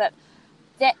ketones, is that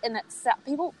in itself,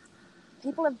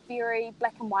 people are very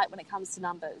black and white when it comes to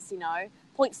numbers,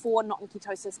 0.4, not in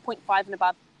ketosis, 0.5 and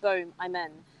above, boom, I'm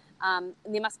in. And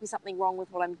there must be something wrong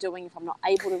with what I'm doing if I'm not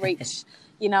able to reach,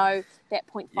 that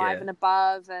 0.5 and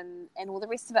above and all the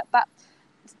rest of it. But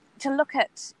to look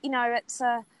at, it's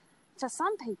to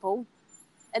some people,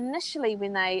 initially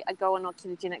when they go on a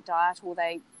ketogenic diet or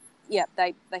they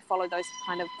follow those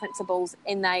kind of principles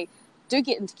and they do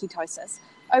get into ketosis,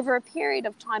 over a period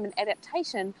of time and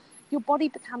adaptation, your body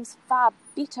becomes far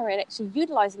better at actually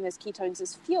utilizing those ketones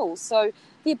as fuel. So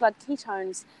their blood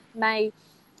ketones may,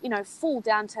 fall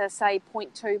down to, say,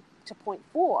 0.2 to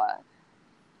 0.4,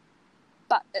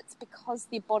 but it's because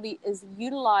their body is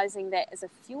utilizing that as a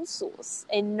fuel source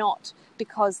and not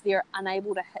because they're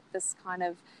unable to hit this kind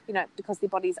of, because their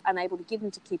body's unable to get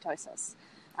into ketosis.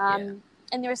 And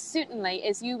there are certainly,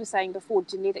 as you were saying before,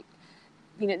 genetic,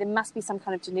 there must be some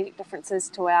kind of genetic differences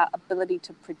to our ability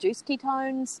to produce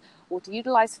ketones or to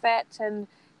utilize fat. And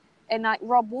like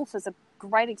Rob Wolf is a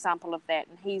great example of that.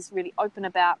 And he's really open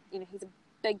about, he's a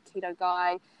big keto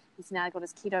guy. He's now got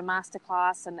his keto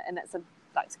masterclass and it's a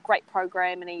great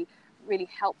program and he really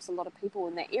helps a lot of people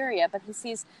in that area. But he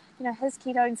says, his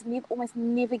ketones almost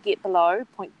never get above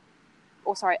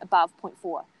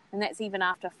 0.4. And that's even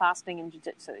after fasting and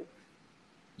jiu-jitsu.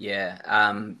 Yeah.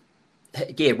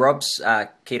 Rob's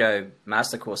keto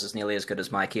master course is nearly as good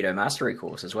as my keto mastery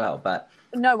course as well, but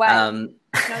no way, no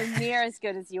near as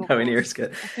good as your no near as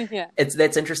good. Yeah,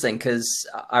 that's interesting because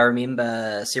I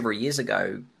remember several years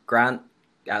ago, Grant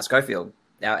Schofield,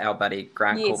 our buddy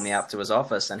Grant, called me up to his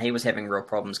office, and he was having real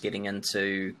problems getting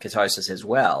into ketosis as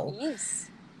well. Yes,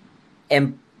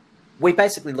 and we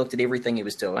basically looked at everything he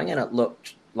was doing, and it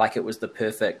looked like it was the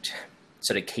perfect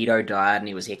sort of keto diet, and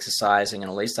he was exercising and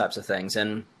all these types of things,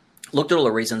 and looked at all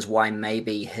the reasons why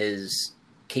maybe his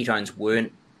ketones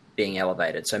weren't being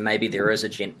elevated. So maybe there is a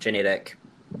genetic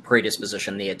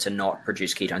predisposition there to not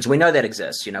produce ketones. We know that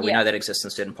exists. We know that exists in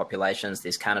certain populations.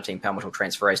 There's carnitine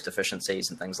palmitoyltransferase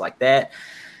deficiencies and things like that.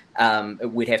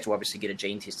 We'd have to obviously get a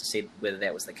gene test to see whether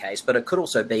that was the case. But it could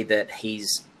also be that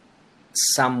he's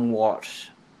somewhat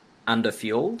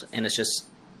underfueled and it's just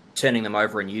turning them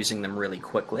over and using them really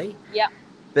quickly. Yeah.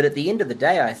 But at the end of the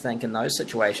day, I think in those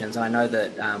situations, and I know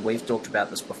that we've talked about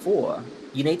this before,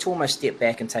 you need to almost step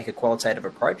back and take a qualitative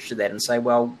approach to that and say,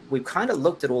 well, we've kind of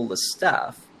looked at all this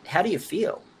stuff. How do you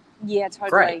feel? Yeah,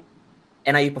 totally. Great.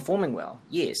 And are you performing well?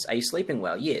 Yes. Are you sleeping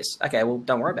well? Yes. Okay, well,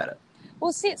 don't worry about it.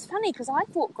 Well, see, it's funny because I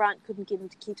thought Grant couldn't get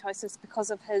into ketosis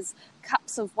because of his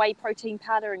cups of whey protein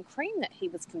powder and cream that he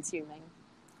was consuming.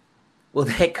 Well,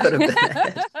 that could have been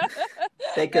it.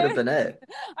 That could have been it.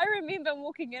 I remember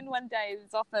walking in one day in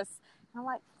his office, and I'm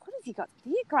like, what have you got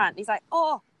there, Grant? And he's like,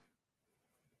 oh,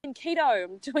 I'm keto,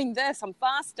 I'm doing this, I'm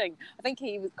fasting. I think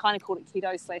he was kind of called it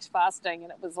keto/fasting,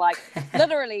 and it was like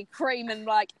literally cream and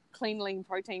like clean lean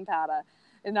protein powder.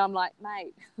 And I'm like,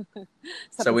 mate,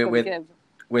 so we're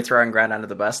throwing Grant under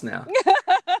the bus now.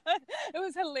 It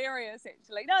was hilarious,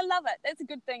 actually. No, I love it. That's a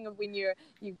good thing when you've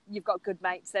got good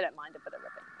mates. They don't mind a bit of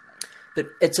everything. But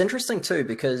it's interesting too,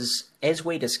 because as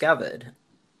we discovered,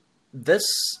 this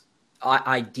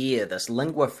idea, this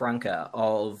lingua franca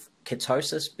of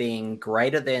ketosis being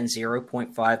greater than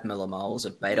 0.5 millimoles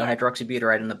of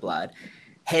beta-hydroxybutyrate in the blood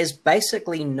has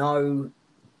basically no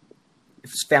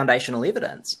foundational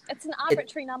evidence. It's an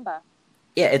arbitrary number.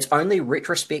 Yeah, it's only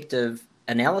retrospective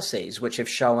analyses which have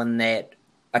shown that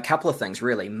a couple of things,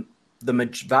 really.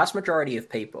 The vast majority of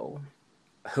people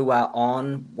who are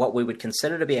on what we would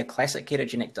consider to be a classic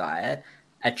ketogenic diet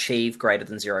achieve greater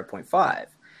than 0.5.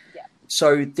 Yeah.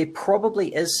 So there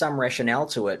probably is some rationale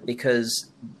to it,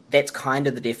 because that's kind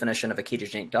of the definition of a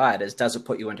ketogenic diet is, does it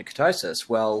put you into ketosis?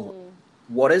 Well,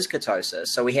 what is ketosis?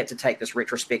 So we had to take this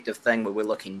retrospective thing where we're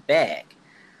looking back.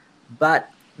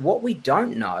 But what we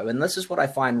don't know, and this is what I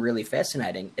find really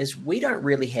fascinating, is we don't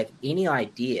really have any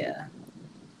idea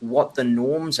what the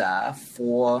norms are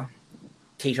for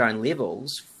ketone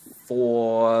levels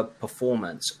for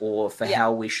performance or for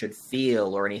how we should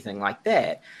feel or anything like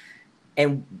that.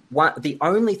 And the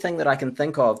only thing that I can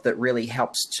think of that really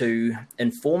helps to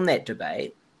inform that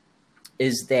debate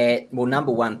is that, well,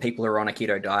 number one, people who are on a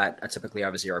keto diet are typically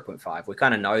over 0.5. We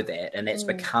kind of know that, and that's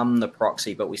become the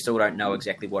proxy, but we still don't know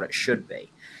exactly what it should be.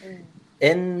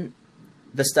 In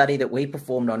the study that we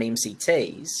performed on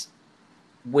MCTs,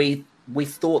 we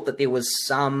thought that there was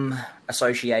some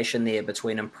association there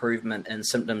between improvement in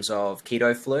symptoms of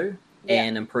keto flu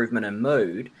and improvement in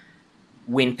mood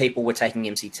when people were taking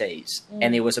MCTs.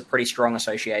 And there was a pretty strong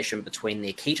association between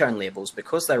their ketone levels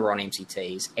because they were on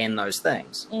MCTs and those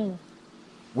things.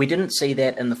 We didn't see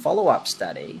that in the follow-up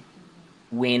study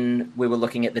when we were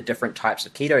looking at the different types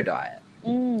of keto diet.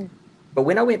 But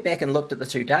when I went back and looked at the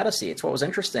two data sets, what was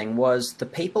interesting was the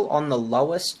people on the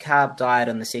lowest carb diet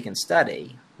in the second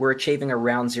study were achieving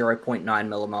around 0.9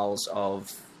 millimoles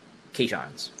of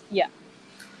ketones. Yeah.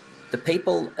 The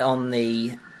people on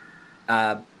the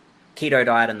keto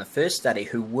diet in the first study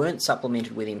who weren't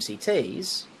supplemented with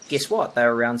MCTs, guess what? They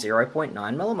were around 0.9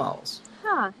 millimoles.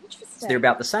 Huh, interesting. So they're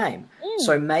about the same.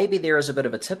 So maybe there is a bit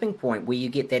of a tipping point where you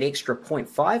get that extra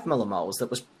 0.5 millimoles that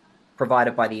was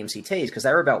provided by the MCTs, because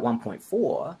they were about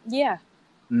 1.4. Yeah.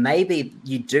 Maybe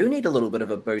you do need a little bit of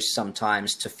a boost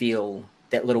sometimes to feel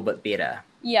that little bit better.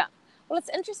 Yeah. Well, it's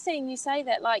interesting you say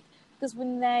that, like, because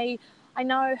I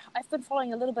know I've been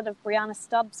following a little bit of Brianna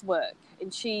Stubbs' work,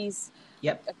 and she's,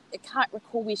 I can't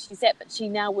recall where she's at, but she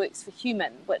now works for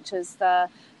Human, which is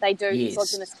they do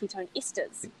exogenous ketone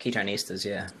esters. Ketone esters,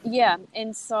 yeah. Yeah,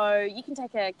 and so you can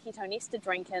take a ketone ester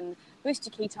drink and boost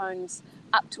your ketones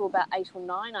up to about 8 or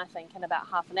 9, I think, in about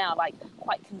half an hour, like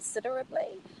quite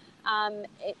considerably.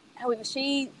 However,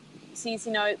 she says,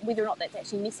 whether or not that's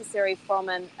actually necessary from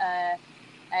an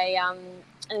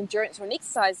endurance or an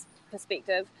exercise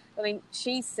perspective. I mean,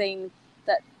 she's seen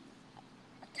that,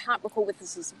 I can't recall whether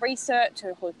this is research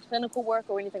or her clinical work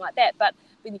or anything like that, but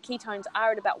when the ketones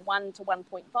are at about 1 to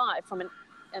 1.5 from an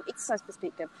exercise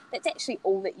perspective, that's actually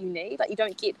all that you need. Like, you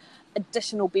don't get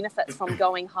additional benefits from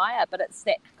going higher, but it's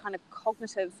that kind of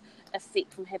cognitive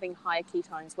effect from having higher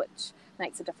ketones which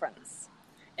makes a difference.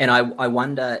 And I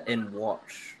wonder in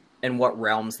what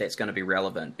realms that's going to be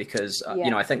relevant, because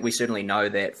I think we certainly know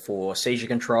that for seizure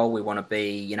control we want to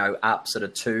be up sort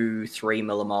of 2-3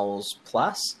 millimoles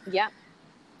plus. Yeah.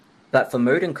 But for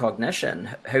mood and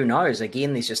cognition, who knows?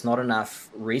 Again, there's just not enough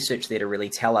research there to really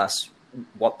tell us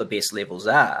what the best levels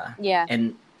are. Yeah.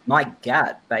 And my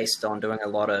gut, based on doing a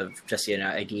lot of just,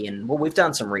 we've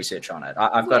done some research on it.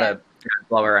 I've got to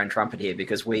blow our own trumpet here,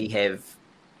 because we have,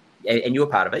 and you're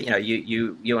part of it,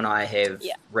 you and I have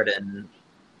written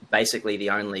basically the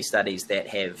only studies that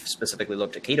have specifically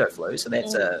looked at keto flu. So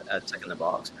that's a tick in the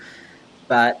box.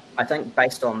 But I think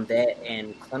based on that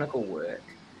and clinical work,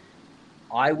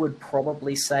 I would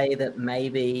probably say that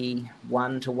maybe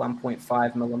 1 to 1.5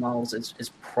 millimoles is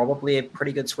probably a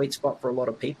pretty good sweet spot for a lot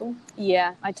of people.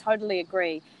 Yeah, I totally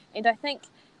agree. And I think,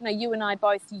 you and I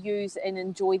both use and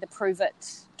enjoy the Prove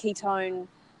It ketone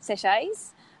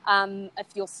sachets. If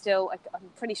you're still, I'm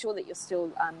pretty sure that you're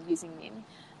still using them.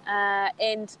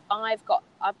 And I've got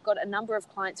a number of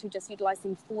clients who just utilize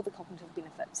them for the cognitive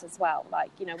benefits as well.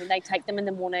 Like, when they take them in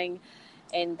the morning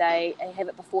and they have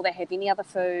it before they have any other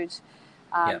food,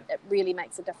 it really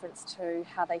makes a difference to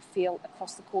how they feel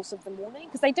across the course of the morning,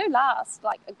 because they do last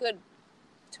like a good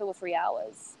 2 or 3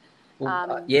 hours.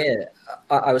 Well,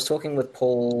 I was talking with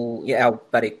Paul, our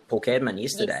buddy Paul Cadman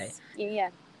yesterday. Yes. Yeah.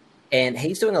 And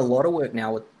he's doing a lot of work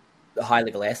now with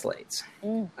high-level athletes,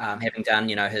 having done,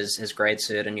 his grad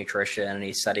cert in nutrition, and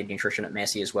he studied nutrition at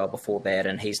Massey as well before that,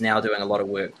 and he's now doing a lot of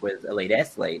work with elite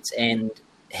athletes. And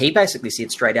he basically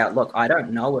said straight out, look, I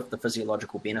don't know if the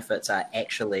physiological benefits are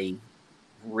actually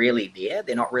really there.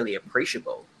 They're not really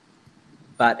appreciable,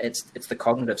 but it's the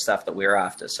cognitive stuff that we're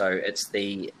after. So it's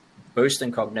the boost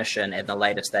in cognition at the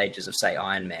later stages of, say,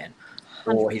 Ironman,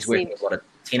 or 100%. He's working with a lot of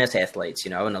tennis athletes,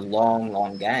 in the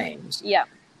long games. Yeah.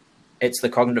 It's the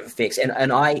cognitive effects.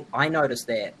 And I notice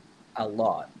that a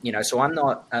lot, so I'm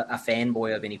not a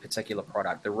fanboy of any particular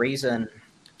product. The reason,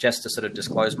 just to sort of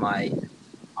disclose my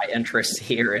interest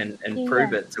here and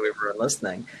prove it to everyone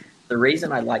listening, the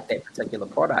reason I like that particular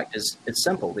product is it's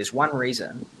simple. There's one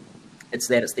reason. It's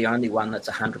that it's the only one that's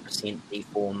 100%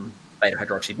 deform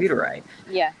beta-hydroxybutyrate.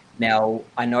 Yeah. Now,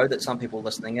 I know that some people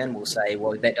listening in will say,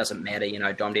 well, that doesn't matter.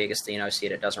 Dom D'Agostino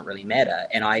said it doesn't really matter.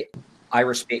 And I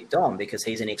respect Dom, because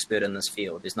he's an expert in this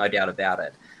field. There's no doubt about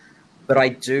it. But I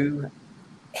do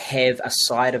have a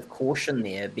side of caution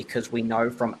there, because we know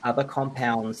from other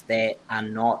compounds that are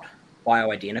not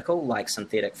bioidentical, like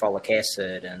synthetic folic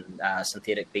acid and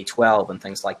synthetic B12 and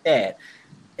things like that.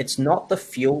 It's not the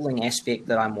fueling aspect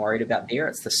that I'm worried about there.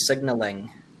 It's the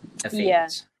signaling effect. Yeah.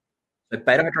 So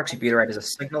beta-hydroxybutyrate is a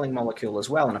signaling molecule as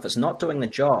well. And if it's not doing the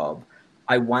job,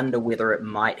 I wonder whether it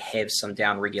might have some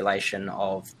downregulation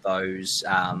of those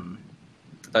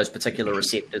particular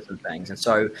receptors and things. And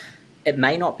so it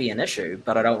may not be an issue,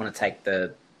 but I don't want to take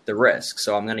the risk.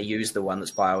 So I'm going to use the one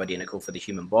that's bioidentical for the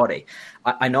human body.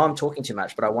 I know I'm talking too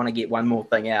much, but I want to get one more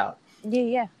thing out.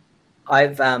 Yeah.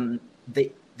 I've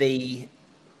the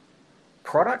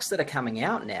products that are coming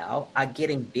out now are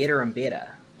getting better and better.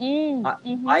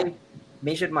 I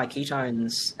measured my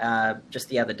ketones just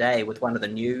the other day with one of the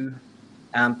new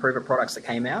Prove It products that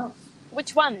came out.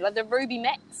 Which one? Like the Ruby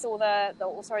Max or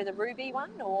the Ruby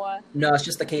one, or? No, it's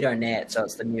just the Keto Nat. So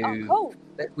it's the new, cool.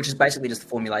 which is basically just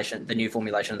the new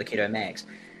formulation of the Keto Max.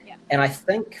 Yeah. And I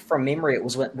think from memory, it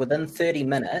was within 30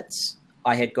 minutes,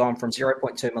 I had gone from 0.2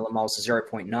 millimoles to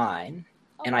 0.9.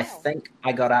 And I think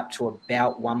I got up to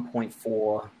about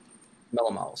 1.4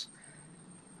 millimoles.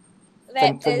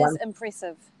 That is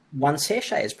impressive. One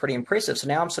sachet is pretty impressive. So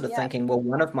now I'm sort of thinking, well,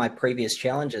 one of my previous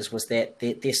challenges was that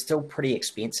they're still pretty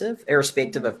expensive,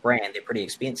 irrespective of brand. They're pretty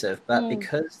expensive, but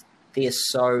because they're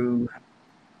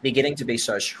getting to be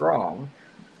so strong,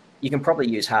 you can probably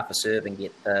use half a serve and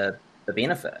get the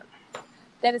benefit.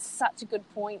 That is such a good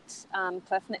point,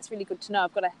 Cliff, and that's really good to know.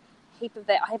 I've got a heap of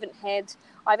that.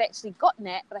 I've actually got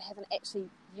Nat, but I haven't actually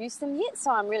used them yet,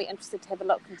 so I'm really interested to have a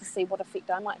look and to see what effect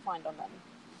I might find on them.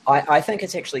 I think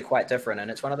it's actually quite different, and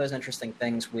it's one of those interesting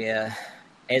things where,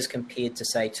 as compared to,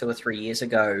 say, 2 or 3 years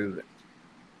ago,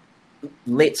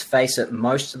 let's face it,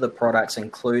 most of the products,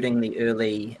 including the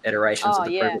early iterations of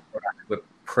the previous product, were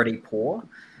pretty poor.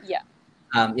 Yeah.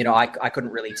 I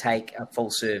couldn't really take a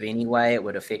full serve anyway. It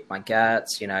would affect my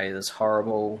guts. It was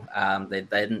horrible. They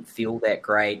didn't feel that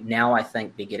great. Now I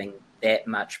think they're getting that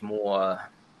much more...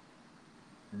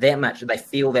 they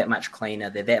feel that much cleaner.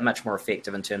 They're that much more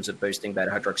effective in terms of boosting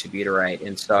beta-hydroxybutyrate.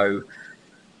 And so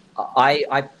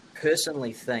I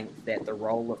personally think that the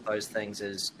role of those things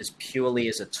is purely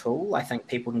as a tool. I think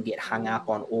people can get hung up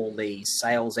on all the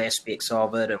sales aspects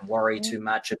of it and worry too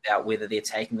much about whether they're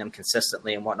taking them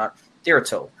consistently and whatnot. They're a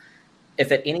tool.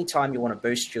 If at any time you want to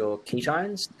boost your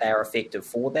ketones, they are effective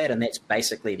for that, and that's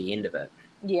basically the end of it.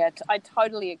 Yeah, I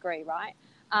totally agree, right?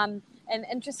 And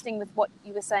interesting with what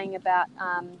you were saying about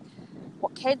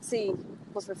what Kadsey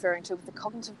was referring to with the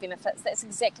cognitive benefits, that's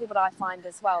exactly what I find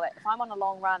as well. If I'm on a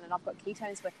long run and I've got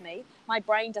ketones with me, my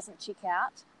brain doesn't check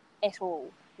out at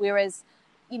all. Whereas,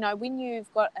 when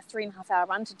you've got a 3.5 hour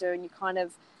run to do and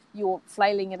you're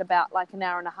flailing at about like an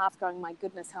hour and a half going, my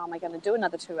goodness, how am I going to do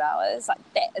another 2 hours? Like,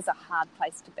 that is a hard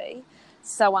place to be.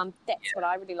 So that's what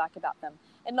I really like about them.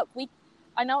 And look,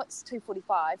 I know it's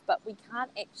 2:45, but we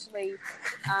can't actually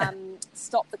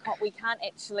we can't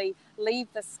actually leave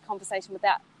this conversation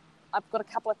without. I've got a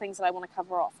couple of things that I want to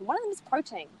cover off, and one of them is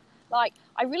protein. Like,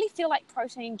 I really feel like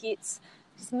protein gets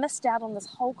just missed out on this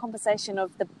whole conversation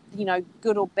of the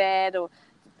good or bad, or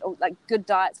like good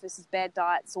diets versus bad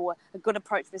diets, or a good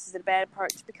approach versus a bad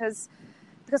approach, because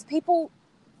people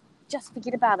just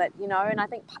forget about it, and I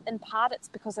think in part it's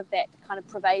because of that kind of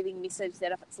prevailing message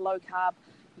that if it's low carb,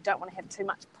 you don't want to have too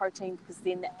much protein because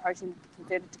then that protein will be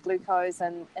converted to glucose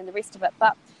and the rest of it.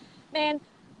 But man,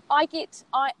 I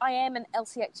am an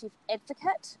LCHF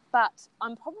advocate, but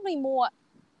I'm probably more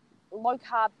low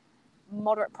carb,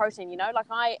 moderate protein, like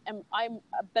I'm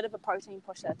a bit of a protein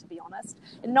pusher, to be honest,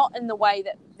 and not in the way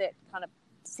that kind of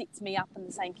sets me up in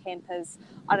the same camp as,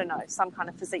 I don't know, some kind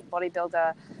of physique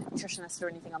bodybuilder, nutritionist or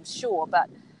anything, I'm sure, but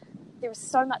there is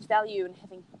so much value in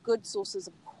having good sources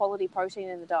of quality protein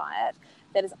in the diet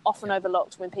that is often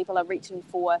overlooked when people are reaching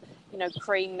for,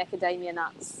 cream, macadamia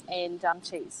nuts, and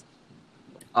cheese.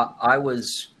 I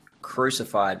was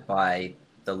crucified by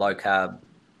the low carb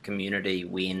community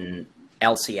when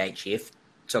LCHF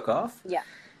took off. Yeah.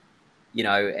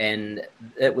 And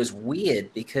it was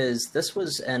weird because this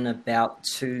was in about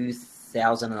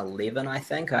 2011, I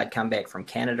think. I'd come back from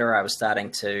Canada. I was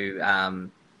starting to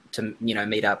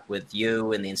meet up with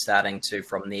you, and then starting to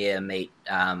from there meet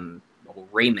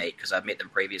re-meet, because I've met them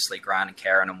previously, Grant and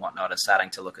Karen and whatnot, are starting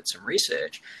to look at some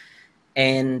research.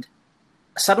 And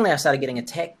suddenly I started getting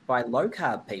attacked by low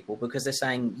carb people because they're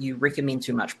saying you recommend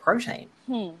too much protein.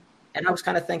 And I was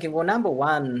kind of thinking, well, number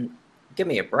one, give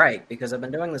me a break, because I've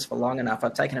been doing this for long enough.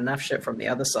 I've taken enough shit from the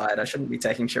other side. I shouldn't be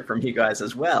taking shit from you guys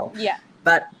as well. Yeah.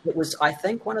 But I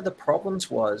think one of the problems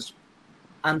was,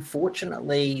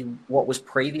 unfortunately, what was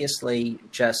previously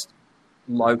just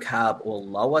low carb or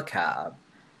lower carb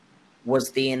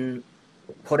was then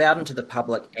put out into the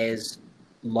public as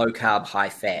low carb, high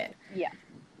fat. Yeah.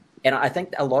 And I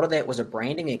think a lot of that was a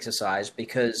branding exercise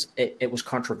because it was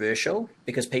controversial,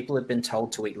 because people had been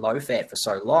told to eat low fat for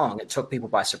so long. It took people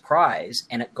by surprise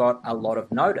and it got a lot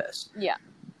of notice. Yeah.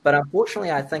 But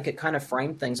unfortunately, I think it kind of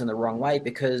framed things in the wrong way,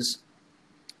 because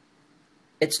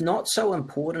it's not so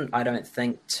important, I don't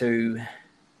think, to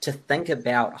think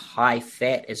about high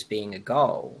fat as being a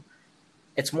goal.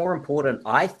 It's more important,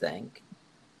 I think,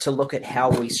 to look at how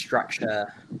we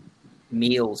structure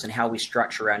meals and how we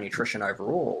structure our nutrition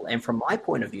overall. And from my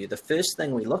point of view, the first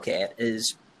thing we look at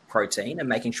is protein and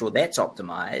making sure that's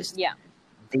optimized. Yeah.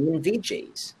 Then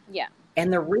veggies. Yeah.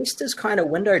 And the rest is kind of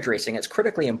window dressing. It's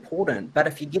critically important. But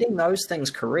if you're getting those things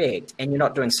correct and you're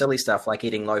not doing silly stuff like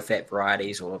eating low-fat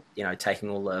varieties or, taking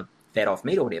all the fat off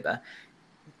meat or whatever,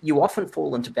 you often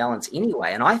fall into balance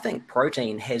anyway. And I think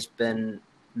protein has been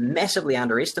massively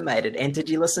underestimated. And did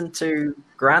you listen to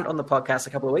Grant on the podcast a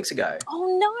couple of weeks ago?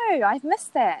 Oh, no, I've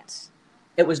missed that.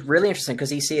 It was really interesting because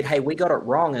he said, hey, we got it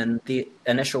wrong in the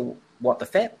initial What the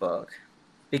Fat book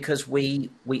because we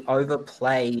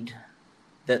overplayed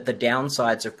the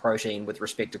downsides of protein with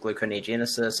respect to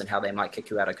gluconeogenesis and how they might kick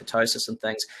you out of ketosis and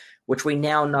things, which we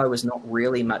now know is not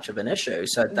really much of an issue.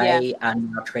 So they are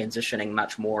now transitioning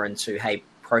much more into, hey,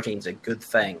 protein's a good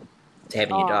thing to have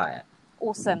in your diet.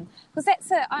 Awesome.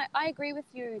 Because I agree with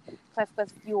you, Cliff,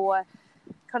 with your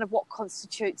kind of what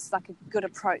constitutes like a good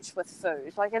approach with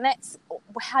food. Like, and that's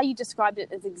how you described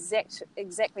it is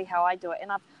exactly how I do it.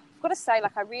 And I've got to say,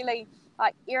 like, I really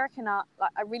like Eric and I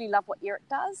really love what Eric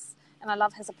does. And I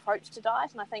love his approach to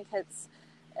diet, and I think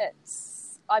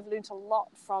I've learned a lot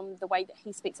from the way that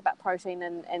he speaks about protein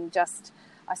and just,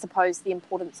 I suppose, the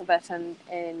importance of it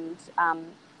and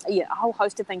a whole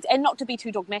host of things, and not to be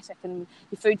too dogmatic in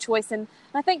your food choice. And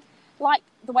I think, like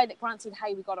the way that Grant said,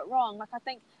 hey, we got it wrong, like I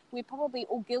think we're probably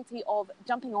all guilty of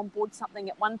jumping on board something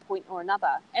at one point or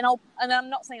another. And I'm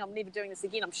not saying I'm never doing this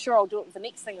again. I'm sure I'll do it with the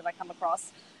next thing that I come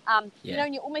across. And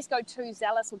you almost go too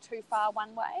zealous or too far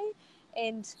one way.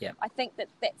 And I think that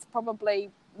that's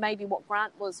probably maybe what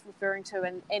Grant was referring to,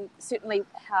 and certainly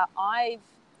how I've,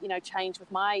 changed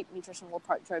with my nutritional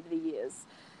approach over the years.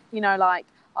 Like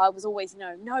I was always,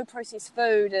 no processed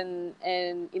food and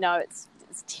it's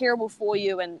terrible for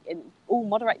you and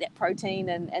moderate that protein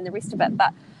and the rest of it.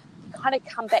 But you kind of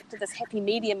come back to this happy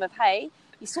medium of, hey,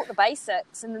 you sort the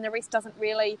basics and then the rest doesn't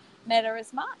really matter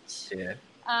as much. Yeah.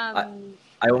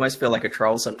 I almost feel like a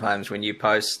troll sometimes when you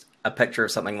post a picture of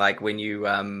something like when you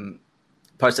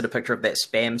posted a picture of that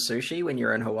spam sushi when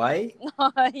you're in Hawaii.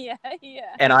 Oh, yeah.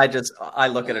 And I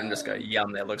look at it and just go,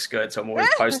 yum, that looks good. So I'm always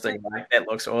posting like, that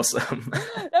looks awesome.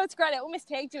 No, it's great. I almost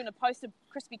tagged you in a post of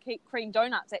Krispy Kreme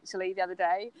donuts actually the other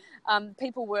day.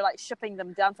 People were like shipping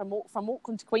them down from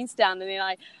Auckland to Queenstown. And then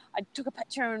I took a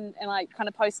picture and I kind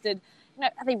of posted,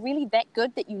 are they really that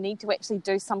good that you need to actually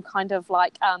do some kind of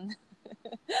like,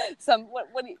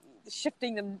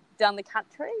 shifting them down the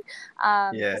country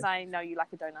because I know you like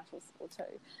a donut or two.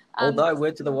 Although,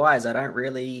 word to the wise, I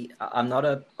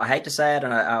hate to say it,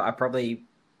 and I probably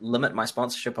limit my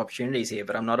sponsorship opportunities here,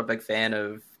 but I'm not a big fan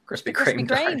of Krispy Kreme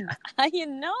donuts. Are you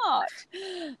not?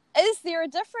 Is there a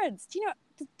difference? Do you know,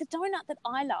 the donut that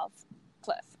I love,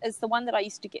 Cliff, is the one that I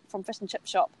used to get from Fish and Chip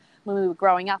Shop when we were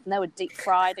growing up, and they were deep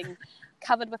fried and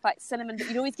covered with like cinnamon, but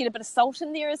you'd always get a bit of salt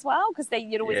in there as well because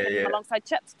you'd always have them alongside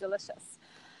chips. Delicious.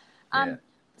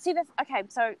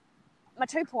 So my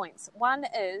 2 points. One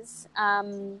is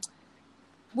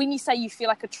when you say you feel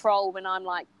like a troll when I'm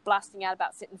like blasting out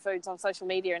about certain foods on social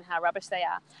media and how rubbish they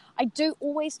are, I do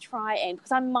always try and,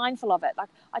 because I'm mindful of it, like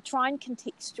I try and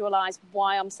contextualize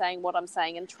why I'm saying what I'm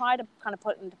saying and try to kind of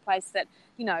put it into place that,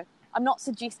 I'm not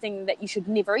suggesting that you should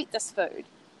never eat this food,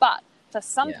 but for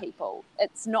some people,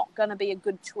 it's not going to be a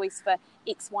good choice for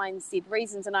X, Y, and Z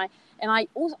reasons. And I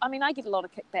also, I get a lot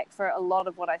of kickback for a lot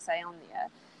of what I say on there.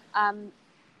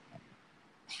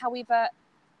 However,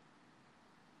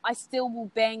 I still will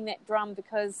bang that drum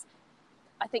because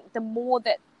I think the more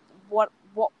that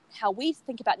how we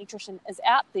think about nutrition is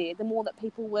out there, the more that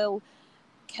people will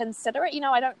consider it.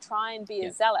 I don't try and be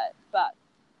a zealot, but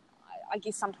I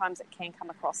guess sometimes it can come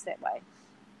across that way.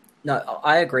 No,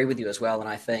 I agree with you as well. And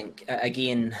I think,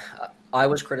 again, I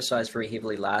was criticized very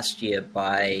heavily last year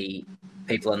by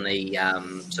people in the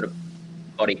sort of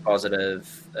body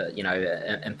positive,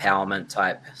 empowerment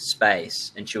type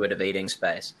space, intuitive eating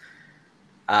space,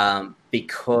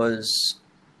 because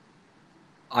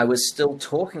I was still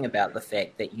talking about the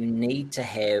fact that you need to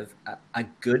have a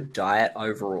good diet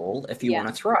overall if you want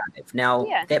to thrive. Now,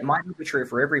 that might not be true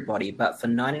for everybody, but for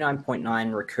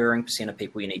 99.9 recurring % of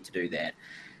people, you need to do that.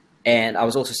 And I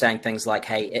was also saying things like,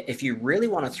 hey, if you really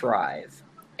want to thrive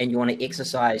and you want to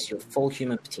exercise your full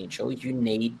human potential, you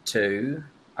need to,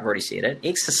 I've already said it,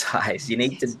 exercise. You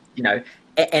need to,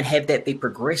 and have that be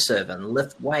progressive and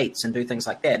lift weights and do things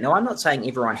like that. Now, I'm not saying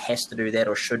everyone has to do that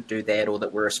or should do that or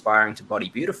that we're aspiring to body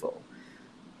beautiful.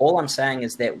 All I'm saying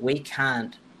is that we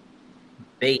can't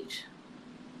beat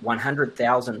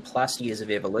 100,000 plus years of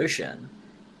evolution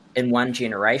in one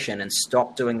generation and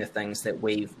stop doing the things that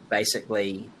we've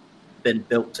basically been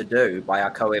built to do by our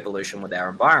co-evolution with our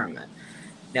environment.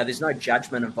 Now, there's no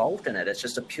judgment involved in it. It's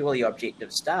just a purely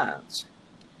objective stance.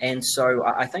 And so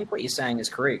I think what you're saying is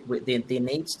correct. There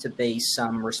needs to be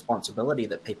some responsibility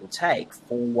that people take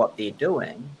for what they're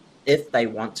doing if they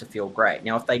want to feel great.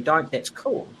 Now, if they don't, that's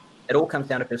cool. It all comes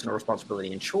down to personal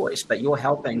responsibility and choice, but you're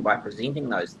helping by presenting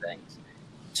those things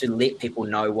to let people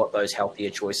know what those healthier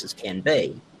choices can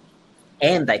be,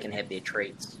 and they can have their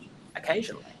treats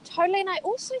occasionally. Totally. And I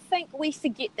also think we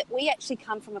forget that we actually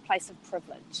come from a place of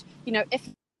privilege. You know, if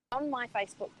on my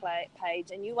Facebook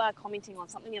page and you are commenting on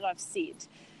something that I've said,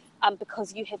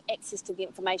 because you have access to the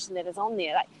information that is on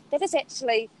there, like that is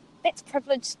actually, that's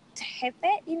privileged to have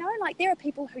that, you know, like there are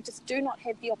people who just do not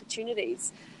have the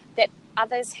opportunities that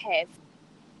others have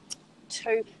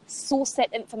to source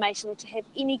that information or to have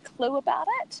any clue about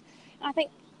it. And I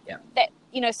think that,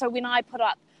 you know, so when I put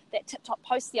up that TikTok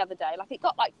post the other day, like it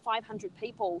got like 500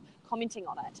 people commenting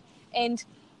on it, and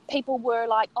people were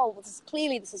like, oh, well,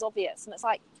 this is obvious. And it's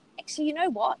like, actually, you know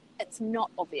what? It's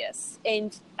not obvious.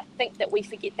 And I think that we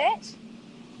forget that.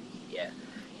 Yeah.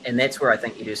 And that's where I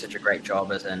think you do such a great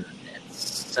job as in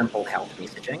simple health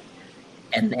messaging.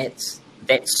 And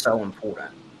that's so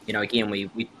important. You know, again, we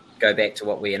go back to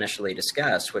what we initially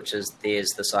discussed, which is there's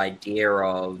this idea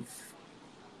of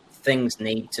things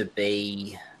need to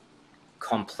be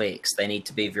complex. They need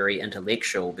to be very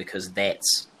intellectual because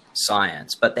that's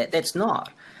science. But that's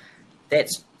not.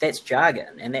 That's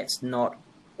jargon, and that's not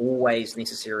always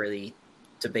necessarily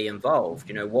to be involved.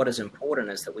 You know, what is important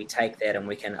is that we take that and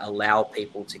we can allow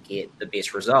people to get the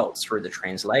best results through the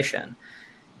translation.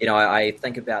 You know, I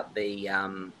think about the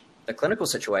clinical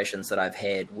situations that I've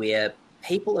had where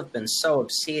people have been so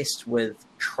obsessed with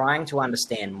trying to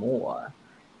understand more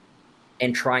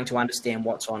and trying to understand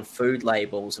what's on food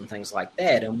labels and things like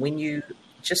that. And when you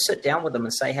just sit down with them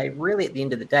and say, hey, really at the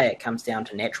end of the day, it comes down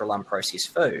to natural unprocessed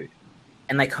food.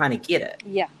 And they kind of get it.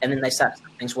 Yeah. And then they start to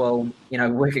think, well, you know,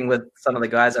 working with some of the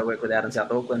guys I work with out in South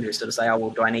Auckland who sort of say, oh, well,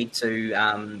 do I need to,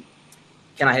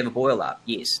 can I have a boil up?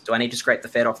 Yes. Do I need to scrape the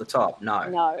fat off the top?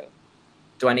 No.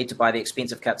 Do I need to buy the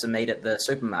expensive cuts of meat at the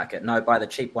supermarket? No, buy the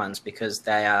cheap ones because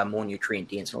they are more nutrient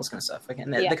dense and all this kind of stuff.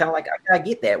 And they're kind of like, okay, I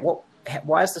get that.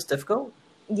 Why is this difficult?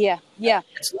 Yeah.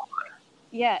 It's not.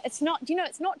 Yeah, it's not, you know,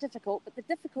 it's not difficult, but the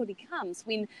difficulty comes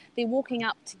when they're walking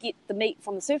up to get the meat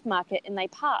from the supermarket and they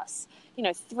pass, you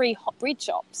know, 3 hot bread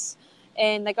shops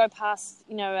and they go past,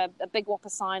 you know, a big Whopper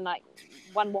sign, like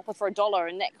 1 Whopper for $1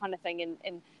 and that kind of thing.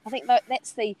 And I think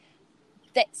that's the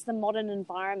modern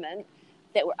environment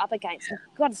that we're up against. And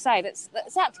I've got to say,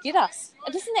 it's out to get us.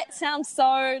 Doesn't that sound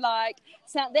so like,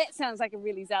 that sounds like a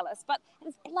really zealous, but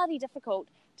it's bloody difficult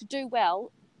to do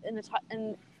well in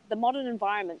the modern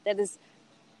environment that is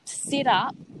set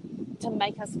up to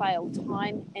make us fail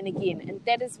time and again. And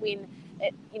that is when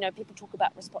you know, people talk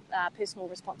about personal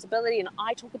responsibility, and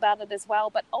I talk about it as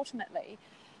well, but ultimately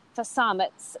for some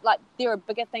it's like there are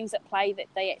bigger things at play that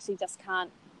they actually just can't,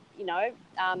 you know,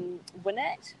 win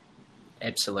it.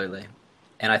 Absolutely.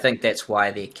 And I think that's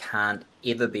why there can't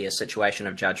ever be a situation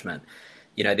of judgment.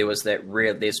 You know,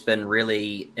 there's been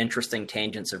really interesting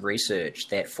tangents of research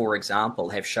that, for example,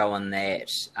 have shown that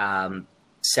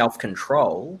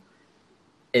self-control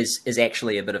is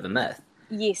actually a bit of a myth.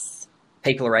 Yes.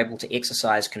 People are able to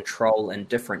exercise control in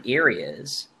different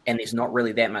areas, and there's not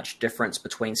really that much difference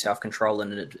between self-control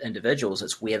and individuals.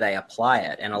 It's where they apply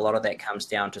it. And a lot of that comes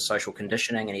down to social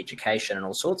conditioning and education and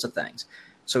all sorts of things.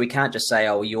 So we can't just say,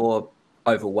 oh, you're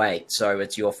overweight, so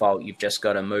it's your fault. You've just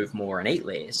got to move more and eat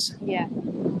less. Yeah.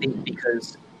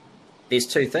 Because there's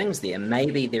 2 things there.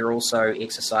 Maybe they're also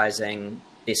exercising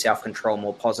their self-control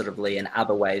more positively in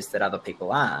other ways that other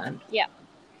people aren't. Yeah.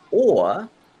 Or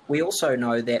we also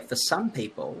know that for some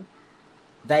people,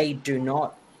 they do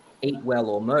not eat well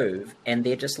or move, and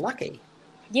they're just lucky.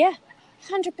 Yeah,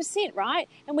 100%, right?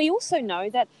 And we also know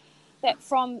that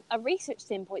from a research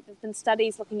standpoint, there have been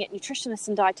studies looking at nutritionists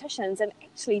and dietitians, and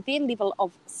actually their level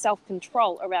of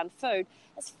self-control around food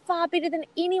is far better than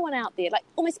anyone out there. Like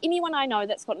almost anyone I know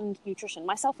that's gotten into nutrition,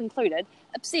 myself included,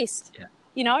 obsessed. Yeah.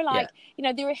 You know, like, you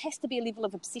know, there has to be a level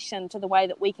of obsession to the way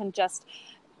that we can just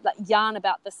like yarn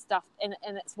about this stuff, and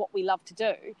it's what we love to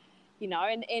do, you know.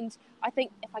 And I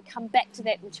think if I come back to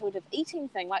that intuitive eating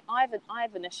thing, like I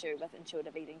have an issue with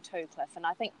intuitive eating too, Cliff. And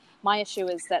I think my issue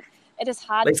is that it is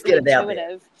hard to be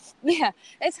intuitive. Yeah,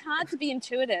 it's hard to be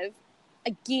intuitive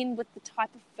again with the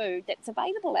type of food that's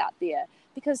available out there,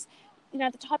 because you know,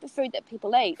 the type of food that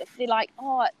people eat, if they're like,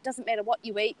 oh, it doesn't matter what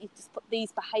you eat, you just put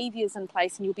these behaviours in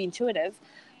place and you'll be intuitive.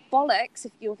 Bollocks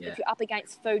if you're up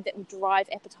against food that will drive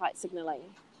appetite signalling.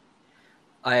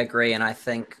 I agree, and I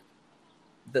think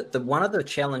that one of the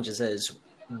challenges is,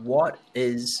 what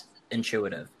is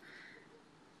intuitive?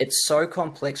 It's so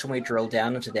complex when we drill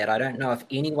down into that. I don't know if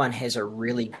anyone has a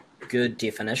really good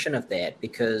definition of that,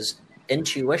 because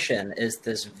intuition is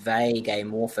this vague,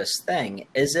 amorphous thing.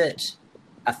 Is it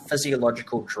a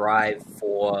physiological drive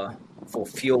for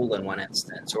fuel in one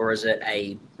instance, or is it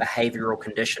a behavioral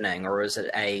conditioning, or is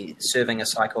it serving a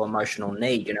psycho-emotional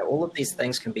need? You know, all of these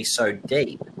things can be so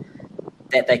deep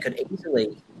that they could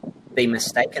easily be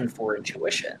mistaken for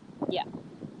intuition. Yeah.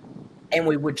 And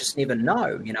we would just never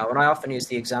know, you know. And I often use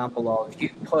the example of, you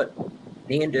put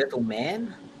Neanderthal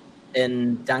man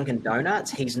in Dunkin'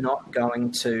 Donuts, he's not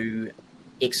going to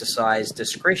exercise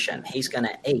discretion. He's going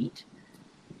to eat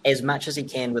as much as he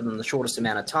can within the shortest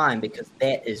amount of time, because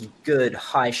that is good,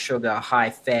 high sugar, high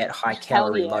fat, high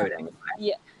calorie loading.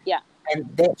 Yeah, yeah. And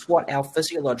that's what our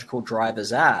physiological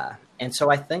drivers are. And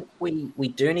so I think we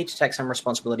do need to take some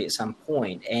responsibility at some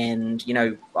point. And, you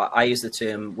know, I use the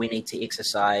term, we need to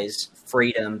exercise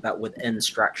freedom, but within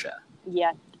structure.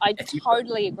 Yeah, I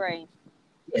totally agree.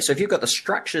 Yeah, so if you've got the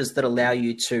structures that allow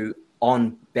you to,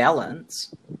 on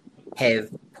balance, have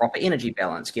proper energy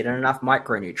balance, get in enough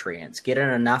micronutrients, get in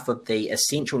enough of the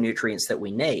essential nutrients that we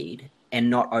need, and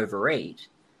not overeat,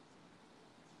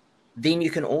 then you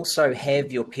can also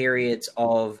have your periods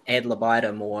of ad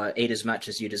libitum, or eat as much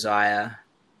as you desire,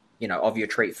 you know, of your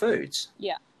treat foods.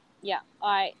 Yeah, yeah,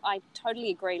 I totally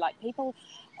agree. Like, people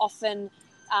often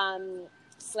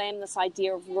slam this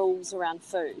idea of rules around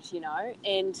food, you know,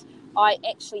 and I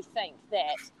actually think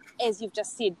that, as you've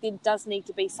just said, there does need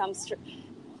to be some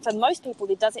for most people,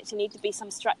 there does actually need to be some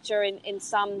structure and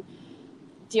some,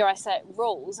 dare I say it,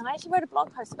 rules. And I actually wrote a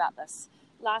blog post about this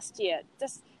last year.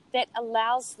 That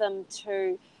allows them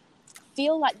to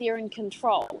feel like they're in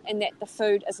control and that the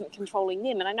food isn't controlling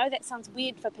them. And I know that sounds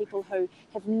weird for people who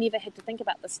have never had to think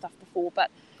about this stuff before,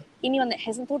 but anyone that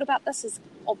hasn't thought about this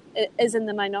is in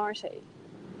the minority.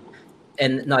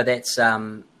 And no, that's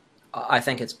I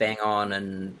think it's bang on.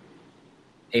 And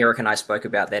Eric and I spoke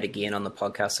about that again on the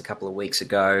podcast a couple of weeks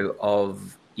ago,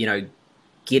 of, you know,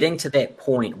 getting to that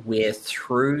point where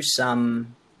through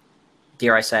some,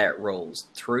 dare I say it, rules,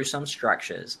 through some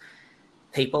structures,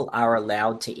 people are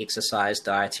allowed to exercise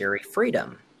dietary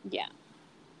freedom. Yeah.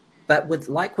 But with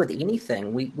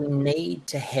anything, we need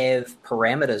to have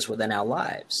parameters within our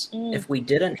lives. If we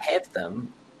didn't have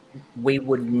them, we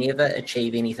would never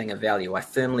achieve anything of value. I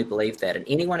firmly believe that. And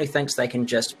anyone who thinks they can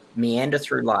just meander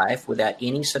through life without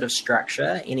any sort of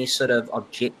structure, any sort of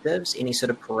objectives, any sort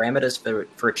of parameters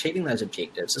for achieving those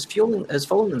objectives is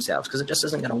fooling themselves, because it just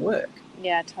isn't going to work.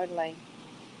 Yeah, totally.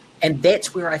 And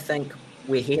that's where I think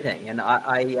we're heading. And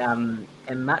I am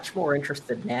much more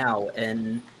interested now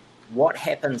in what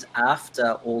happens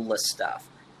after all this stuff.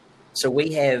 So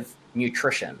we have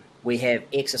nutrition, we have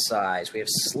exercise, we have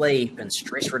sleep and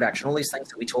stress reduction, all these things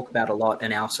that we talk about a lot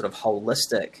in our sort of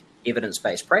holistic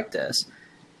evidence-based practice.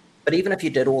 But even if you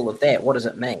did all of that, what does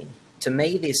it mean? To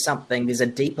me, there's a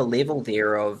deeper level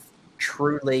there of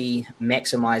truly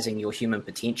maximizing your human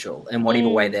potential in whatever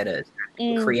way that is.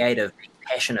 Being creative, being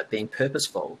passionate, being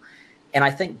purposeful. And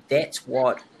I think that's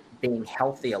what being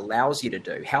healthy allows you to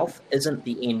do. Health isn't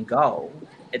the end goal.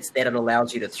 It's that it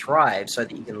allows you to thrive so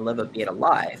that you can live a better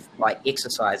life by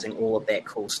exercising all of that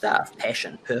cool stuff,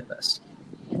 passion, purpose.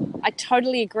 I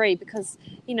totally agree, because,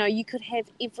 you know, you could have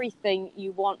everything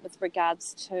you want with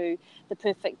regards to the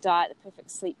perfect diet, the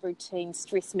perfect sleep routine,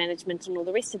 stress management, and all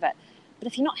the rest of it. But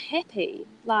if you're not happy,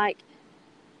 like,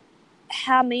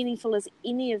 how meaningful is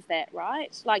any of that,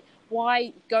 right? Like,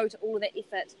 why go to all of that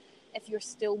effort if you're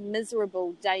still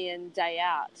miserable day in, day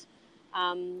out?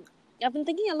 I've been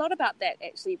thinking a lot about that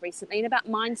actually recently, and about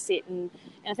mindset. And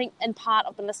I think in part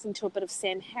I've been listening to a bit of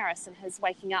Sam Harris and his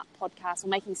Waking Up podcast, or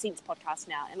Making Sense podcast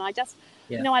now. And I just,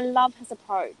 you know, I love his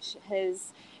approach,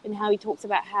 and how he talks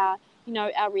about how, you know,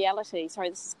 our reality, sorry,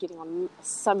 this is getting on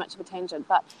so much of a tangent,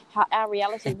 but how our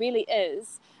reality really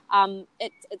is,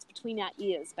 it's between our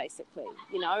ears, basically,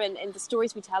 you know, and the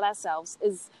stories we tell ourselves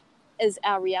is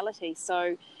our reality.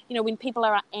 So, you know, when people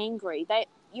are angry,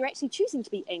 you're actually choosing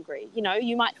to be angry. You know,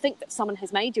 you might think that someone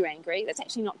has made you angry. That's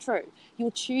actually not true.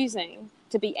 You're choosing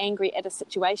to be angry at a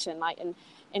situation, like,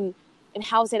 and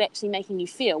how's that actually making you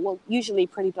feel? Well, usually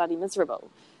pretty bloody miserable,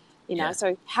 you know.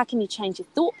 So how can you change your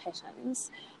thought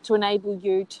patterns to enable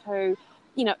you to,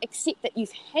 you know, accept that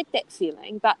you've had that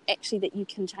feeling, but actually that you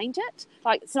can change it?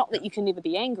 Like, it's not that you can never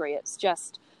be angry. It's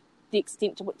just the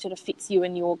extent to which it affects you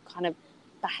and your kind of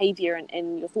behavior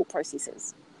and your thought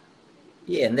processes.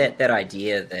 Yeah, and that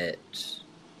idea that,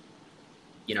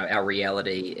 you know, our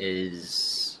reality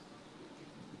is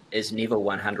never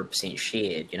 100%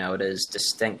 shared. You know, it is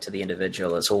distinct to the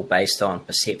individual. It's all based on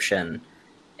perception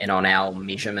and on our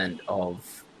measurement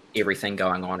of everything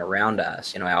going on around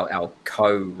us, you know, our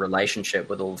co-relationship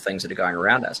with all the things that are going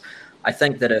around us. I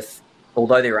think that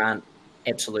although there aren't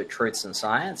absolute truths in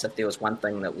science, if there was one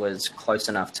thing that was close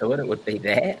enough to it, it would be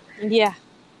that. Yeah.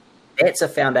 that's a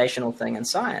foundational thing in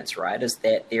science, right? Is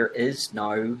that there is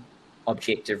no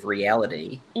objective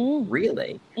reality,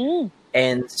 really.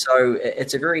 And so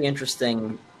it's a very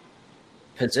interesting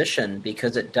position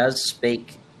because it does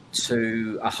speak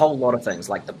to a whole lot of things,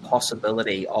 like the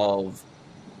possibility of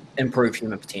improved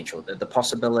human potential, the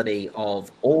possibility of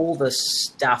all the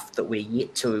stuff that we're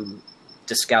yet to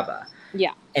discover.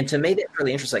 Yeah. And to me, that's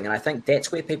really interesting. And I think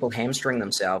that's where people hamstring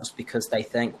themselves because they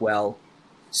think, well,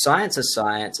 science is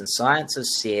science and science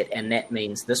is set, and that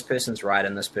means this person's right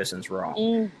and this person's wrong.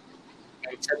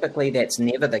 And typically that's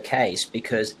never the case,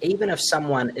 because even if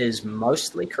someone is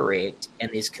mostly correct and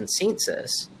there's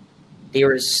consensus,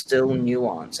 there is still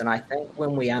nuance. And I think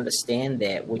when we understand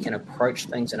that, we can approach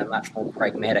things in a much more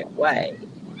pragmatic way,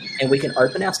 and we can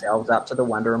open ourselves up to the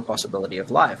wonder and possibility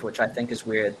of life, which I think is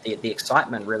where the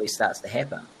excitement really starts to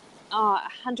happen. Oh,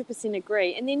 100%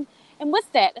 agree. And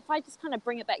with that, if I just kind of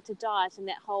bring it back to diet and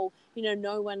that whole,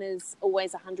 no one is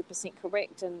always 100%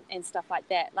 correct and stuff like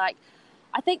that. Like,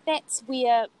 I think that's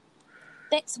why,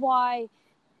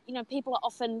 people are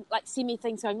often like send me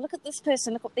things going, look at this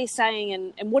person, look what they're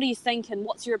saying, and what do you think, and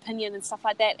what's your opinion, and stuff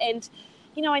like that. And,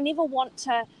 I never want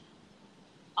to,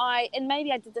 and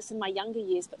maybe I did this in my younger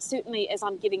years, but certainly as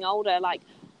I'm getting older, like,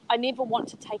 I never want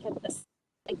to take this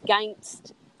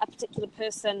against a particular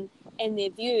person and their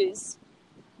views,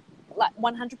 like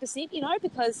 100%,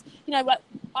 because,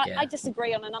 I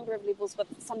disagree on a number of levels with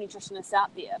some nutritionists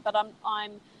out there, but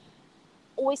I'm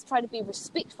always try to be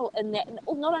respectful in that, and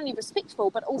not only respectful,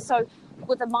 but also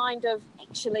with a mind of,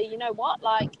 actually, you know what,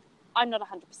 like, I'm not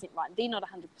 100% right, they're not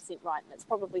 100% right, and it's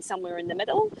probably somewhere in the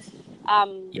middle.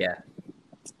 And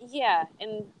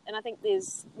I think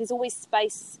there's always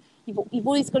space. You've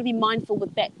always got to be mindful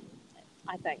with that,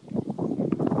 I think.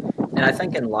 And I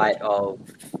think in light of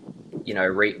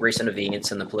recent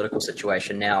events and the political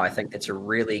situation now, I think that's a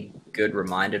really good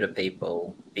reminder to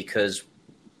people, because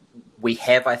we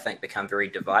have, I think, become very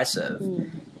divisive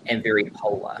and very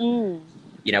polar.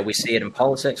 We see it in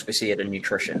politics, we see it in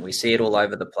nutrition, we see it all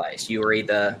over the place. You're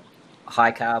either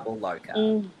high carb or low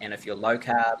carb. And if you're low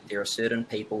carb, there are certain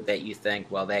people that you think,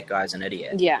 well, that guy's an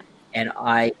idiot. Yeah. And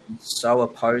I'm so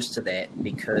opposed to that,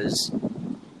 because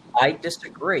I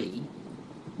disagree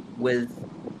with,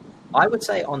 I would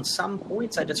say on some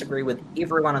points I disagree with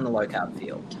everyone in the low carb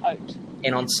field.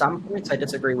 And on some points I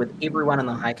disagree with everyone in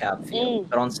the high carb field.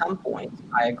 But on some points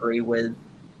I agree with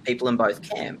people in both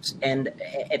camps. And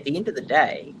at the end of the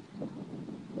day,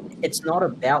 it's not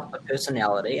about the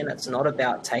personality, and it's not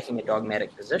about taking a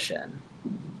dogmatic position.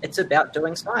 It's about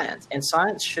doing science. And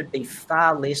science should be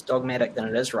far less dogmatic than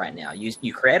it is right now.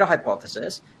 You create a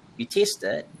hypothesis, you test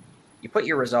it, you put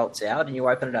your results out, and you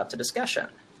open it up to discussion.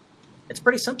 It's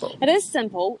pretty simple. It is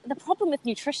simple. The problem with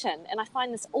nutrition, and I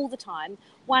find this all the time,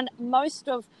 most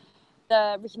of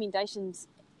the recommendations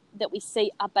that we see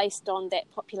are based on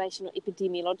that population or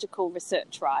epidemiological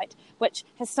research, right? Which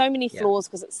has so many flaws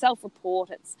because it's self-report,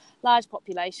 it's large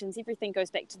populations, everything goes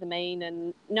back to the mean,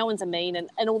 and no one's a mean,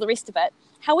 and all the rest of it.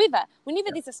 However,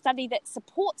 whenever there's a study that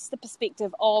supports the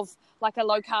perspective of like a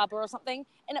low carb or something,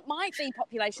 and it might be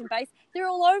population-based, they're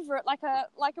all over it like a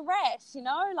rash,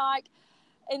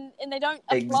 and they don't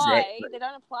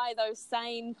apply those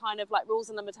same kind of like rules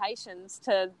and limitations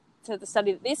to the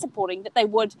study that they're supporting that they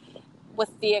would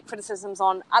with their criticisms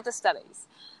on other studies.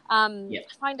 I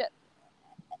find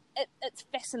it's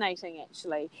fascinating,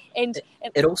 actually. And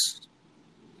it also...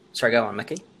 Sorry, go on,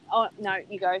 Mikki. Oh, no,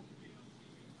 you go.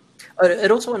 It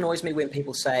also annoys me when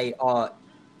people say,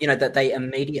 that they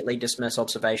immediately dismiss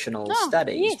observational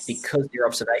studies because they're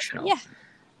observational. Yeah.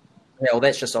 Well,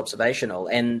 that's just observational.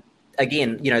 And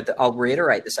again, I'll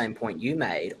reiterate the same point you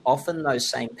made. Often those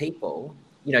same people,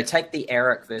 take the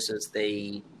ERIC versus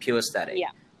the Pure study. Yeah.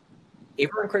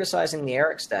 Everyone criticizing the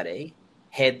ERIC study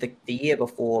had the year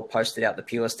before posted out the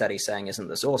Pure study saying, isn't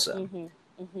this awesome?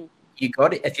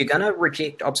 If you're going to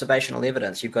reject observational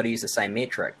evidence, you've got to use the same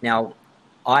metric. Now,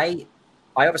 I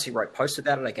obviously wrote posts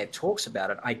about it. I gave talks about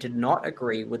it. I did not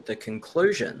agree with the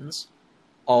conclusions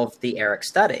of the ERIC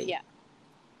study. Yeah.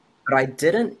 But I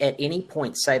didn't at any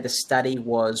point say the study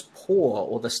was poor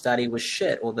or the study was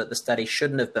shit or that the study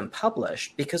shouldn't have been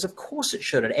published, because of course it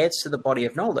should. It adds to the body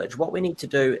of knowledge. What we need to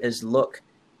do is look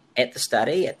at the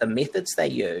study, at the methods they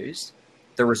used,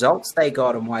 the results they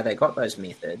got and why they got those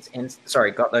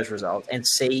results, and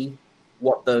see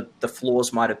what the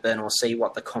flaws might have been, or see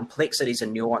what the complexities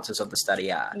and nuances of the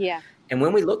study are. Yeah. And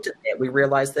when we looked at that, we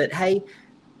realized that, hey,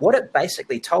 what it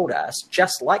basically told us,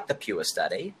 just like the Pure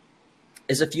study,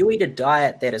 is if you eat a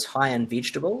diet that is high in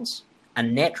vegetables, a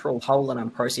natural, whole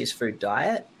and unprocessed food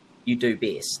diet, you do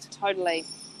best. Totally.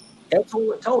 That's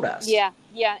all it told us. Yeah.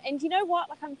 And you know what?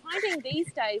 Like, I'm finding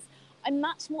these days, I'm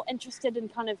much more interested in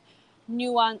kind of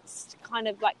nuanced, kind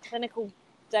of like clinical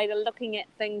data, looking at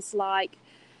things like,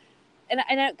 and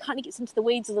it kind of gets into the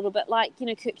weeds a little bit, like, you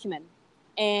know, curcumin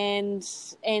and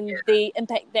the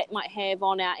impact that might have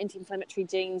on our anti-inflammatory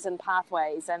genes and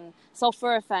pathways, and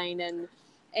sulforaphane,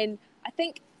 and I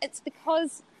think it's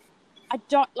because I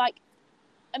don't like.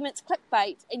 I mean, it's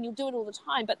clickbait, and you'll do it all the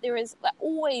time. But there are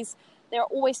always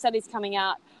studies coming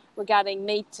out regarding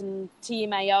meat and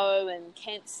TMAO and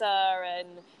cancer, and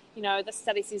you know, this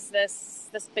study says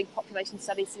this big population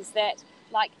study says that.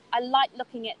 Like, I like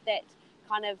looking at that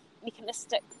kind of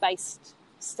mechanistic based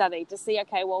study to see,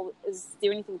 okay, well, is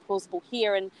there anything plausible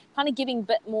here, and kind of getting a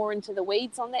bit more into the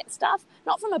weeds on that stuff,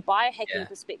 not from a biohacking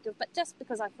perspective, but just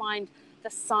because I find the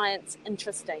science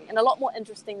interesting, and a lot more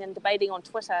interesting than debating on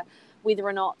Twitter whether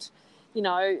or not, you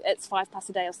know, it's 5+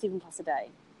 a day or 7+ a day.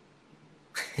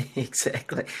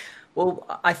 Exactly.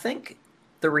 Well, I think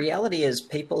the reality is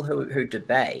people who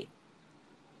debate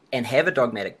and have a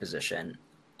dogmatic position,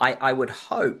 I would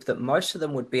hope that most of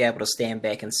them would be able to stand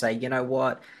back and say, you know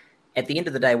what, at the end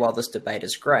of the day, while this debate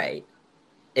is great,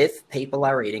 if people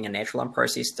are eating a natural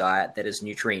unprocessed diet that is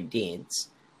nutrient dense,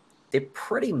 they're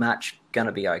pretty much going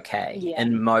to be okay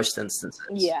in most instances.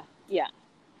 Yeah.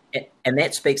 And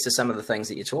that speaks to some of the things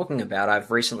that you're talking about.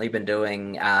 I've recently been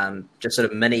doing just sort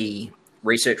of mini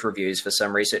research reviews for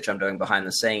some research I'm doing behind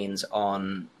the scenes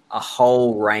on a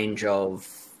whole range of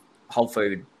whole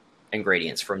food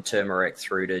ingredients, from turmeric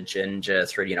through to ginger,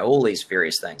 through to, you know, all these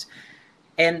various things.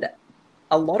 And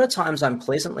a lot of times I'm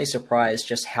pleasantly surprised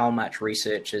just how much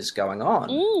research is going on.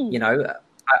 You know,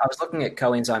 I was looking at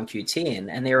coenzyme Q10,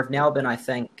 and there have now been, I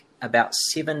think, about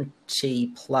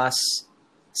 70 plus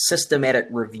systematic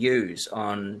reviews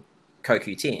on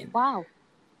CoQ10. Wow.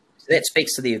 So that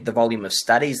speaks to the volume of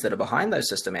studies that are behind those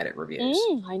systematic reviews.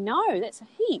 I know, that's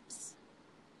heaps.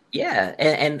 Yeah,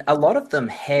 and a lot of them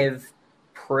have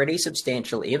pretty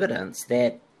substantial evidence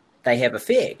that they have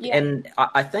effect. Yeah. And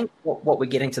I think what we're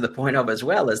getting to the point of as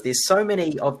well is there's so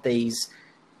many of these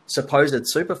supposed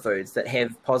superfoods that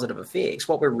have positive effects.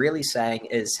 What we're really saying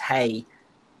is, hey,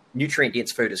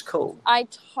 nutrient-dense food is cool. I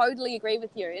totally agree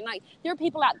with you. And like, there are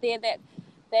people out there that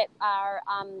are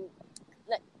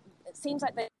that it seems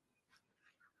like they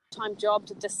time job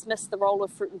to dismiss the role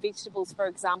of fruit and vegetables, for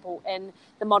example, in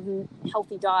the modern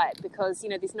healthy diet, because, you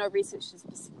know, there's no research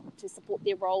to support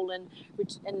their role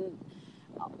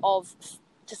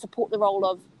to support the role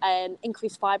of an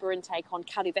increased fiber intake on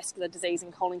cardiovascular disease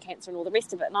and colon cancer and all the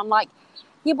rest of it. And I'm like,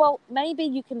 yeah, well, maybe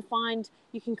you can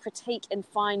critique and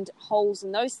find holes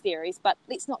in those theories, but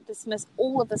let's not dismiss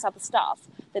all of this other stuff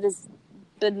that has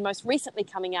been most recently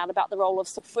coming out about the role of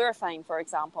sulforaphane, for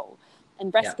example, in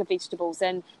brassica vegetables,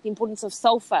 and the importance of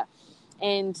sulfur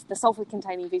and the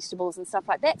sulfur-containing vegetables and stuff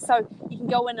like that. So you can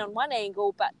go in on one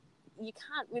angle, but you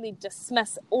can't really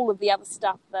dismiss all of the other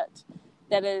stuff that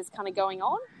is kind of going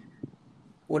on.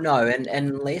 Well, no, and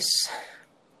unless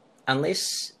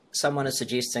someone is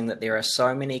suggesting that there are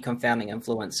so many confounding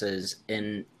influences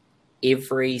in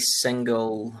every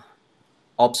single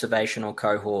observational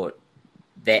cohort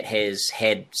that has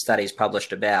had studies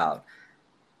published about,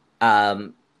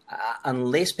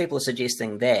 unless people are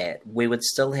suggesting that, we would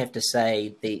still have to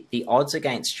say the odds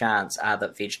against chance are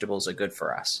that vegetables are good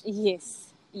for us. Yes.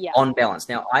 Yeah. On balance.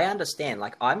 Now, I understand,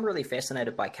 like, I'm really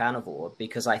fascinated by carnivore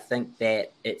because I think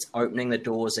that it's opening the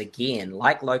doors again,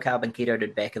 like low carb and keto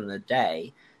did back in the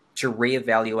day, to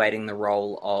reevaluating the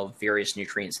role of various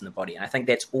nutrients in the body. And I think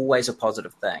that's always a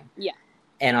positive thing. Yeah.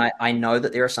 And I know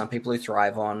that there are some people who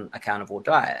thrive on a carnivore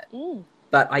diet,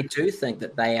 but I do think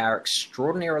that they are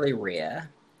extraordinarily rare.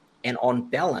 And on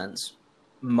balance,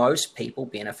 most people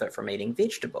benefit from eating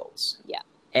vegetables. Yeah.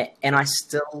 And I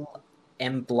still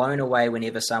am blown away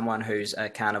whenever someone who's a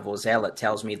carnivore zealot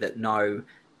tells me that no,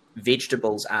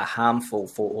 vegetables are harmful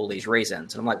for all these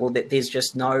reasons. And I'm like, well, there's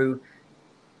just no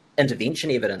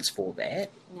intervention evidence for that.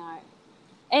 No.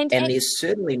 And there's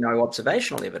certainly no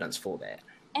observational evidence for that.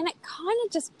 And it kind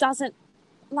of just doesn't,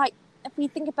 like, if we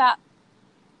think about,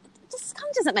 it just kind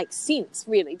of doesn't make sense,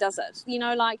 really, does it? You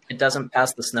know, like... It doesn't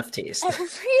pass the sniff test.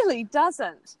 It really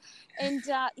doesn't. And,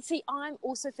 you see, I'm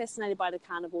also fascinated by the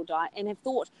carnivore diet and have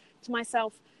thought to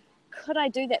myself, could I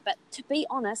do that? But to be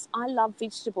honest, I love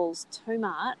vegetables too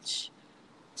much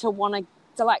to want to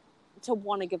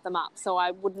give them up. So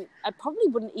I probably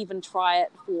wouldn't even try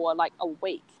it for like a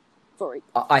week.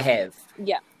 I have.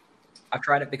 Yeah. I've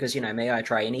tried it because, you know me, I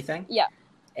try anything. Yeah.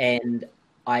 And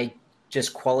I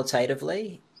just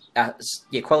qualitatively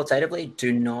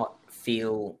do not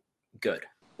feel good.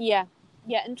 Yeah.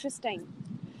 Yeah. Interesting.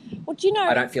 Well, do you know?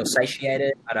 I don't feel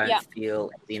satiated. I don't Yeah. feel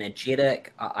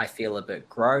energetic. I feel a bit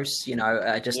gross.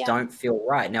 I just Yeah. don't feel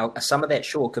right. Now, some of that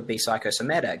sure could be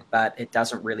psychosomatic, but it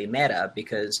doesn't really matter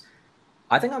because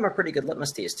I think I'm a pretty good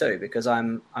litmus test too, because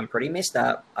I'm pretty messed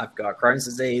up. I've got Crohn's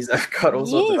disease. I've got all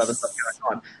sorts of other stuff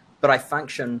going on, but I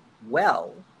function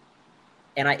well,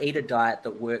 and I eat a diet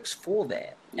that works for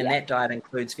that. And that diet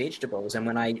includes vegetables. And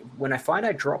when I find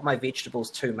I drop my vegetables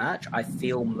too much, I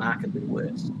feel markedly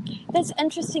worse. That's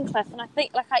interesting, Cliff. And I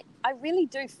think, like, I really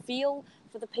do feel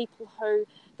for the people who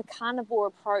the carnivore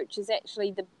approach is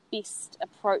actually the best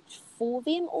approach for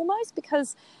them, almost,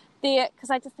 because I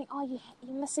just think, oh,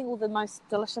 you're missing all the most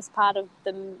delicious part of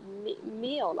the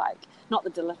meal. Like, not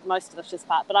the most delicious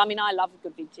part, but I mean, I love a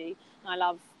good veggie. And I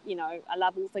love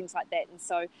all things like that. And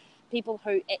so people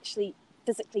who actually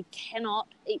physically cannot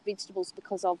eat vegetables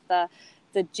because of the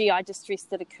GI distress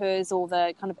that occurs, or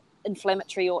the kind of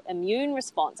inflammatory or immune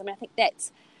response. I mean, I think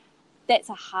that's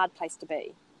a hard place to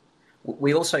be.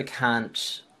 We also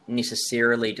can't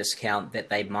necessarily discount that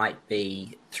they might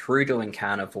be, through doing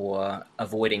carnivore,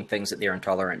 avoiding things that they're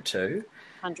intolerant to.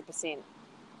 100%.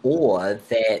 Or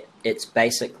that it's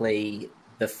basically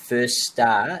the first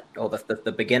start, or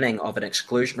the beginning of an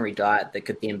exclusionary diet that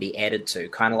could then be added to,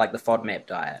 kind of like the FODMAP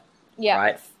diet. Yeah.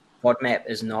 Right? FODMAP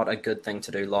is not a good thing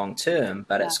to do long term,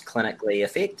 but it's clinically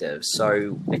effective.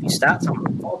 So if you start someone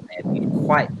with FODMAP, you can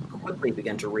quite quickly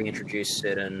begin to reintroduce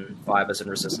certain fibers and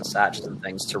resistant starches and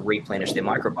things to replenish their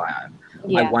microbiome.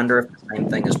 Yeah. I wonder if the same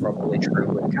thing is probably true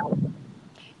with carnivore.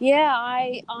 Yeah,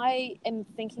 I've been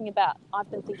thinking about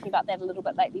that a little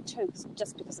bit lately too,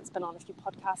 just because it's been on a few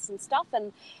podcasts and stuff.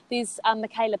 And there's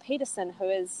Michaela Peterson, who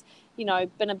has,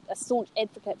 been a staunch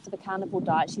advocate for the carnivore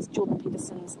diet. She's Jordan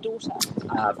Peterson's daughter.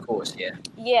 Of course, yeah.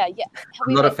 Yeah.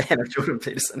 I'm not a fan of Jordan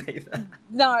Peterson either.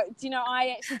 No,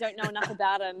 I actually don't know enough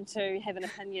about him to have an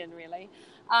opinion, really.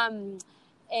 And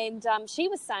she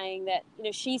was saying that,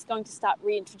 she's going to start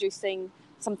reintroducing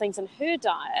some things in her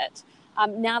diet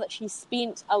now that she's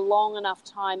spent a long enough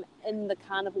time in the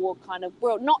carnivore kind of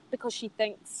world. Not because she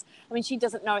thinks, she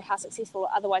doesn't know how successful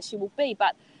otherwise she will be,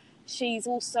 but she's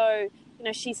also,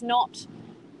 she's not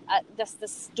just the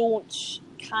staunch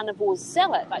carnivore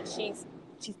zealot. Like, she's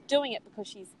doing it because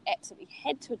she's absolutely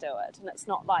had to do it, and it's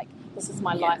not like this is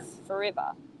my life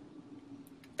forever.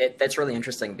 That's really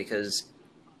interesting, because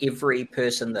every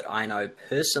person that I know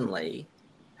personally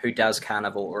who does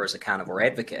carnivore or is a carnivore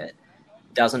advocate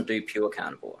doesn't do pure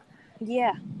carnivore.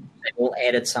 Yeah. They've all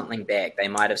added something back. They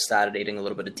might have started eating a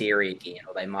little bit of dairy again,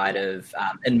 or they might have,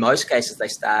 in most cases, they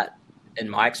start, in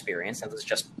my experience, and this is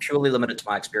just purely limited to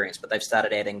my experience, but they've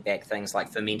started adding back things like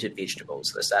fermented vegetables.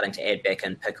 So they're starting to add back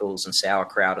in pickles and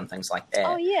sauerkraut and things like that.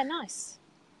 Oh, yeah, nice.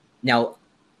 Now,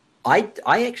 I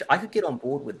could get on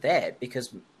board with that,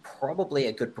 because probably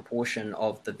a good proportion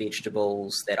of the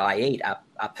vegetables that I eat are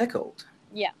pickled.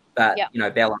 Yeah. But,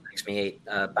 Bella makes me eat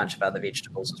a bunch of other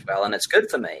vegetables as well, and it's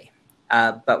good for me.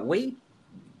 But we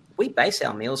base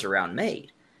our meals around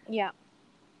meat. Yeah.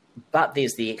 But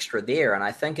there's the extra there, and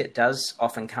I think it does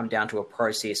often come down to a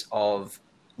process of,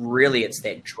 really, it's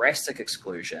that drastic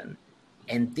exclusion,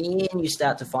 and then you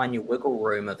start to find your wiggle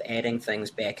room of adding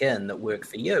things back in that work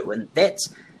for you, and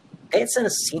that's a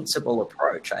sensible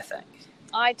approach, I think.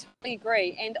 I totally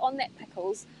agree. And on that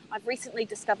pickles, I've recently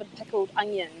discovered pickled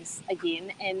onions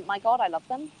again, and my God, I love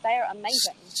them. They are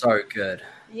amazing. So good.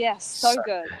 Yeah, so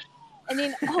good. And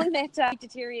then on that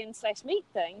vegetarian/meat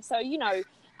thing, so,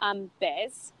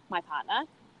 Baz, my partner,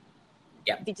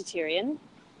 vegetarian,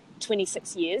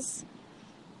 26 years,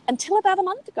 until about a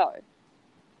month ago.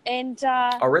 And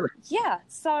oh, really? Yeah.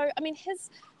 So,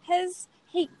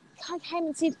 he came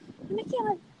and said, Mikki,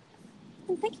 I've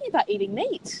been thinking about eating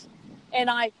meat. And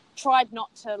I tried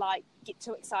not to get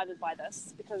too excited by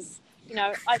this, because,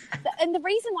 and the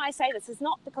reason why I say this is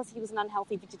not because he was an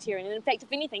unhealthy vegetarian. And in fact, if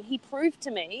anything, he proved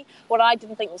to me what I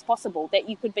didn't think was possible, that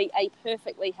you could be a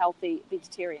perfectly healthy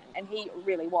vegetarian. And he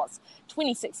really was.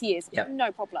 26 years,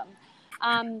 no problem.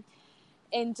 And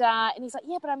he's like,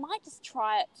 yeah, but I might just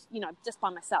try it, just by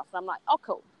myself. And I'm like, oh,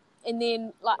 cool. And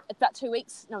then about 3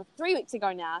 weeks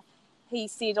ago now, he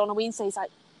said on a Wednesday, he's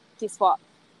like, guess what?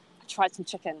 I tried some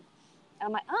chicken. And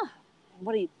I'm like,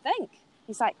 what do you think?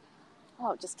 He's like,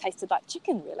 oh, it just tasted like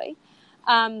chicken, really.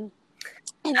 And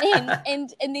then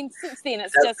and then since then,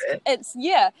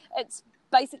 it's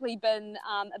basically been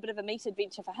a bit of a meat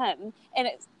adventure for him, and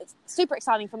it's super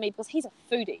exciting for me, because he's a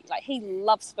foodie. Like, he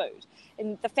loves food,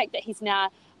 and the fact that he's now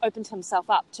opened himself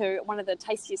up to one of the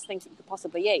tastiest things that you could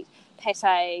possibly eat: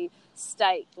 pate,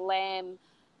 steak, lamb,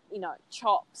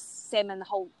 chops, salmon, the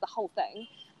whole thing.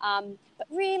 But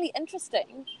really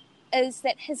interesting is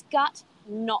that his gut,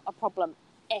 not a problem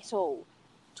at all.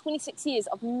 26 years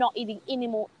of not eating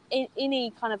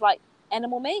any kind of like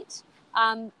animal meat,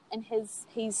 and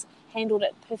he's handled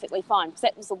it perfectly fine, because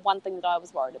that was the one thing that I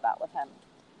was worried about with him.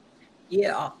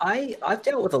 Yeah, I've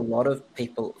dealt with a lot of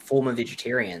people, former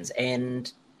vegetarians,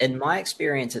 and in my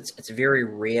experience, it's very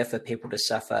rare for people to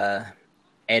suffer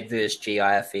adverse GI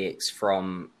effects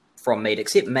from meat,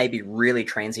 except maybe really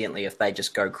transiently if they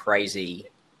just go crazy,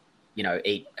 you know,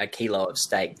 eat a kilo of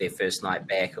steak their first night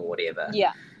back or whatever.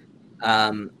 Yeah.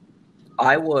 I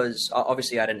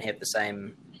didn't have the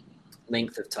same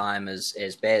length of time as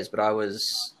Baz, but I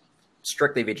was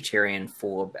strictly vegetarian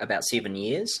for about 7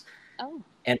 years. Oh.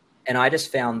 And I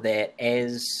just found that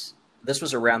this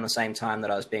was around the same time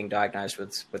that I was being diagnosed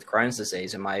with Crohn's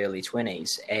disease in my early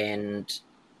 20s, and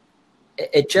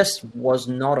it just was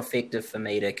not effective for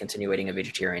me to continue eating a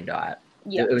vegetarian diet.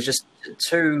 Yeah. It was just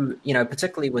too, you know,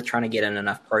 particularly with trying to get in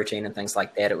enough protein and things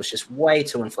like that, it was just way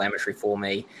too inflammatory for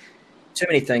me. Too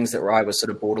many things that I was sort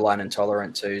of borderline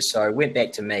intolerant to. So I went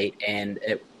back to meat, and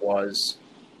it was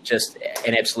just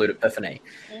an absolute epiphany.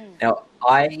 Now,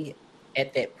 I,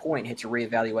 at that point, had to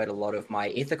reevaluate a lot of my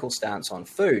ethical stance on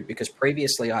food, because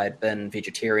previously I had been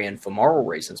vegetarian for moral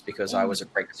reasons, because I was a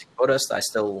practicing Buddhist. I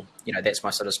still, you know, that's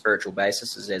my sort of spiritual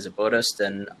basis is as a Buddhist,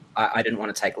 and I didn't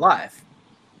want to take life.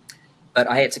 But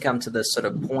I had to come to this sort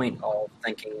of point of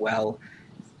thinking, well,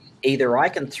 either I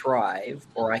can thrive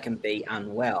or I can be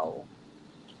unwell.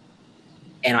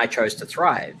 And I chose to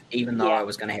thrive, even though I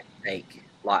was going to have to take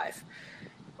life.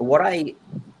 But what I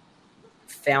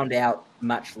found out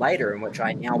much later, and which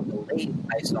I now believe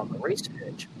based on the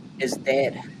research, is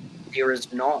that there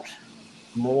is not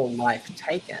more life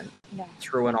taken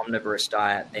through an omnivorous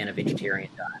diet than a vegetarian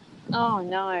diet. Oh,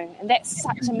 no. And that's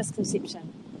such a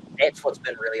misconception. That's what's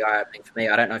been really eye-opening for me.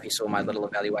 I don't know if you saw my little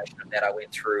evaluation of that. I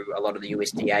went through a lot of the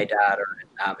USDA data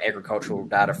and agricultural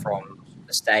data from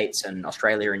the States and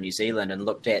Australia and New Zealand, and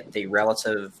looked at the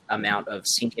relative amount of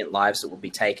sentient lives that would be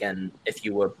taken if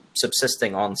you were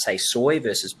subsisting on, say, soy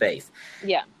versus beef.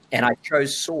 Yeah. And I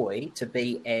chose soy to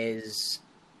be as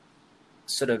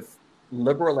sort of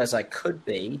liberal as I could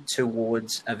be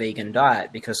towards a vegan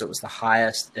diet, because it was the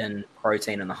highest in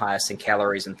protein and the highest in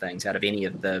calories and things out of any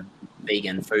of the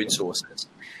vegan food sources.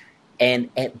 And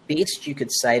at best, you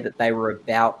could say that they were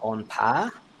about on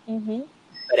par. Mm-hmm.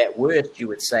 But at worst, you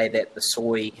would say that the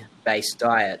soy-based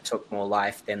diet took more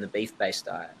life than the beef-based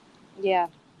diet. Yeah.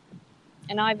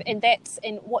 And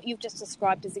what you've just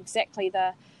described is exactly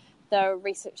the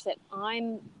research that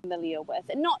I'm familiar with,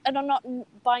 and I'm not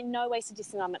by no way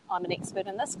suggesting I'm an expert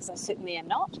in this, because I certainly am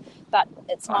not. But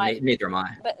neither am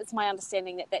I. But it's my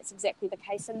understanding that that's exactly the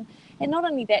case, and not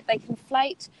only that, they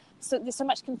conflate. So there's so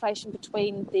much conflation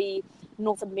between the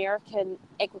North American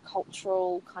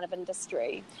agricultural kind of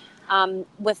industry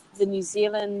with the New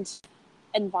Zealand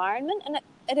environment, and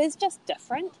it is just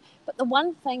different. But the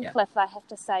one thing, Cliff, I have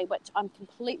to say, which I'm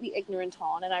completely ignorant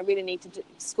on, and I really need to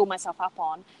school myself up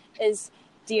on, is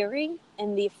dairy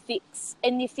and the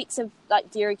effects of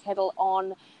like dairy cattle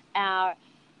on our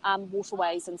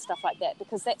waterways and stuff like that,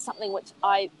 because that's something which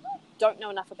I don't know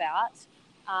enough about,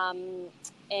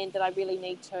 and that I really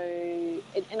need to,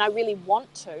 and I really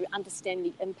want to understand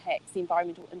the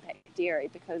environmental impact of dairy,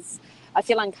 because I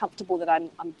feel uncomfortable that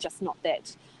I'm just not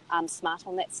that smart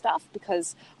on that stuff,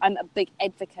 because I'm a big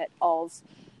advocate of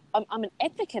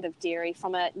dairy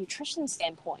from a nutrition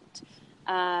standpoint,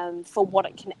 for what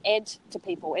it can add to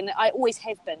people, and I always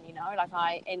have been, you know, like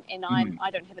I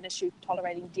don't have an issue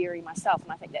tolerating dairy myself,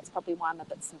 and I think that's probably why I'm a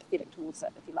bit sympathetic towards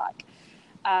it, if you like.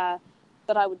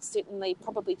 But I would certainly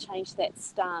probably change that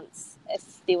stance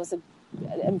if there was an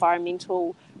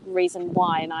environmental reason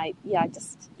why, and I'm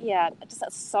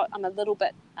a little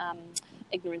bit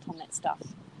ignorant on that stuff.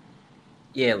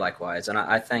 Yeah, likewise. And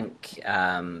I think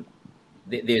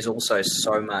there's also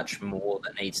so much more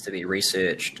that needs to be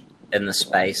researched in the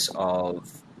space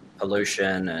of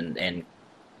pollution and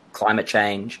climate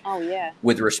change. Oh, yeah.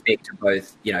 With respect to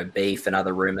both, you know, beef and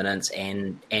other ruminants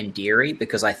and dairy,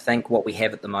 because I think what we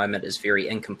have at the moment is very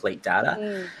incomplete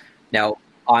data. Now,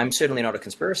 I'm certainly not a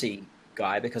conspiracy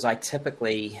guy, because I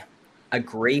typically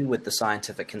agree with the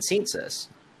scientific consensus,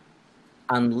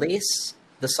 unless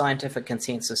the scientific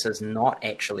consensus is not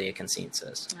actually a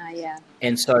consensus. Yeah.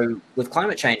 And so with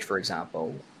climate change, for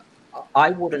example,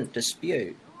 I wouldn't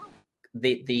dispute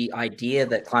the idea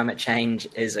that climate change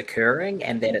is occurring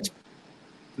and that it's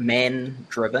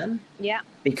man-driven. Yeah.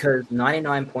 Because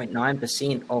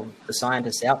 99.9% of the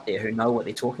scientists out there who know what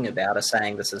they're talking about are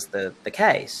saying this is the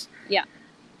case. Yeah.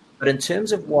 But in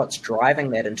terms of what's driving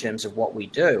that, in terms of what we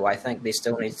do, I think there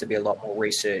still needs to be a lot more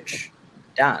research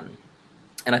done.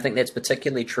 And I think that's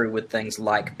particularly true with things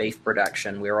like beef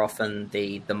production, where often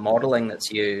the modeling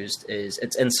that's used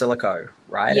it's in silico,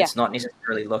 right? Yeah. It's not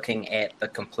necessarily looking at the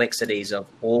complexities of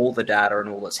all the data and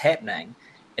all that's happening.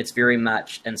 It's very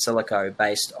much in silico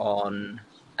based on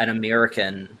an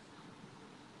American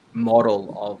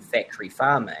model of factory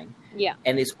farming. Yeah.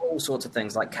 And there's all sorts of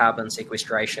things like carbon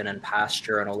sequestration and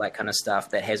pasture and all that kind of stuff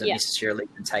that hasn't necessarily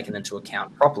been taken into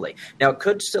account properly. Now, it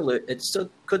could still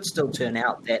turn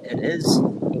out that it is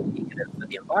negative for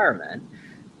the environment,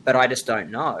 but I just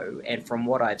don't know. And from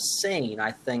what I've seen,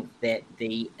 I think that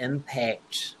the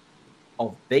impact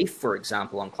of beef, for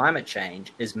example, on climate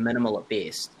change is minimal at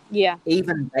best. Yeah.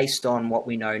 Even based on what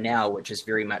we know now, which is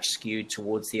very much skewed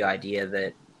towards the idea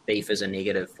that beef is a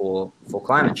negative for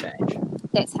climate change.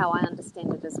 That's how I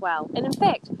understand it as well. And in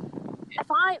fact,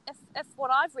 if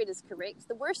what I've read is correct,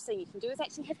 the worst thing you can do is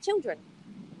actually have children.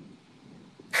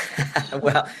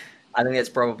 Well, I think that's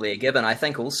probably a given. I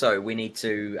think also we need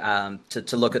to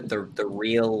look at the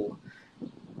real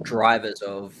drivers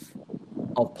of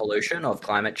pollution, of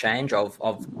climate change, of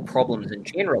problems in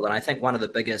general. And I think one of the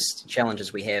biggest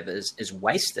challenges we have is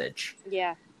wastage.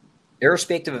 Yeah.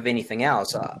 Irrespective of anything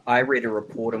else, I read a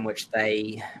report in which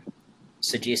they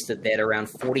suggested that around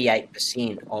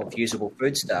 48% of usable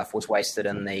foodstuff was wasted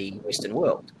in the Western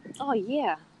world. Oh,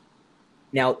 yeah.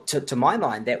 Now, to my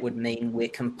mind, that would mean we're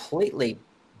completely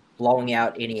blowing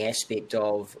out any aspect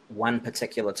of one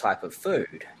particular type of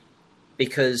food.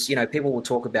 Because, people will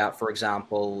talk about, for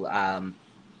example,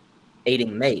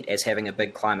 eating meat as having a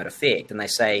big climate effect. And they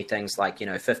say things like,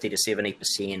 50 to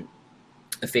 70%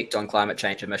 effect on climate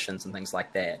change emissions and things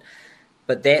like that.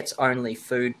 But that's only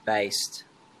food-based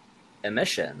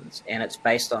emissions, and it's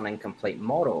based on incomplete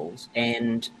models.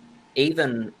 And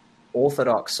even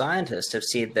orthodox scientists have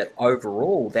said that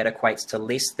overall that equates to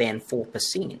less than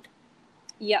 4%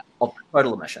 of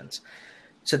total emissions.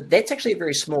 So that's actually a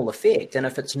very small effect. And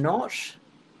if it's not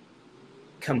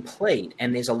complete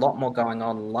and there's a lot more going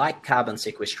on like carbon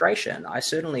sequestration, I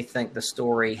certainly think the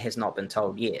story has not been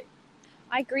told yet.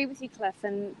 I agree with you, Cliff.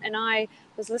 And I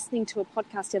was listening to a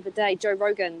podcast the other day. Joe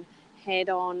Rogan had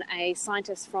on a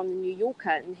scientist from the New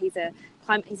Yorker, and he's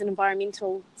an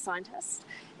environmental scientist,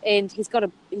 and he's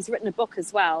written a book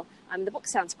as well. The book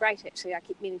sounds great, actually. I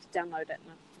keep meaning to download it,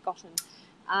 and I've forgotten.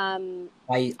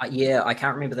 I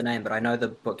can't remember the name, but I know the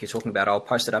book you're talking about. I'll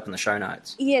post it up in the show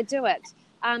notes. Yeah, do it.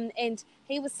 And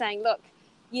he was saying, look,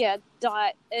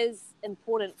 diet is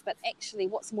important, but actually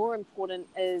what's more important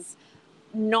is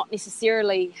not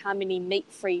necessarily how many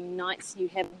meat-free nights you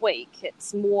have a week.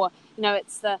 It's more,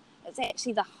 it's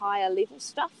actually the higher level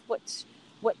stuff, which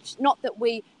he's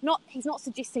not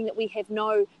suggesting that we have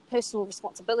no personal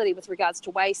responsibility with regards to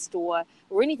waste or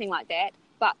anything like that,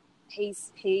 but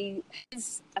his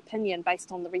opinion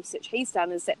based on the research he's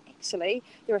done is that actually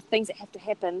there are things that have to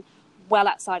happen well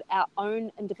outside our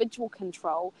own individual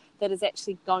control that is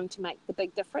actually going to make the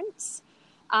big difference.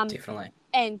 Definitely.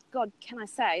 And God, can I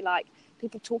say,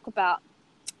 people talk about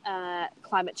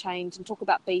climate change and talk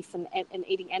about beef and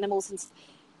eating animals,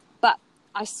 but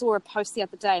I saw a post the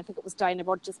other day, I think it was Dana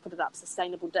Rogers put it up,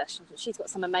 Sustainable Dish. She's got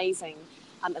some amazing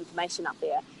information up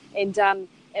there. And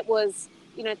it was,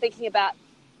 thinking about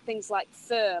things like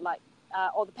fur,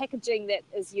 or the packaging that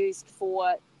is used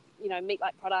for,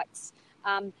 meat-like products.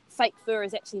 Fake fur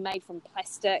is actually made from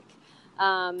plastic.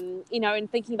 And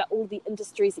thinking about all the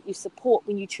industries that you support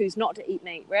when you choose not to eat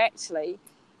meat, where actually,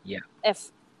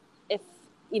 if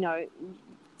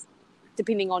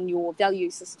depending on your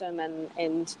value system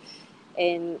and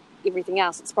everything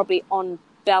else, it's probably on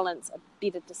balance a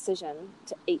better decision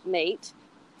to eat meat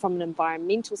from an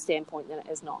environmental standpoint than it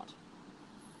is not.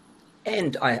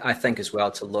 And I think as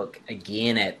well to look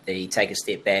again take a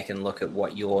step back and look at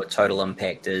what your total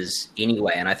impact is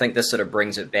anyway. And I think this sort of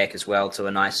brings it back as well to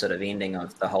a nice sort of ending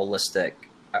of the holistic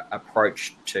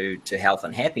approach to health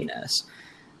and happiness.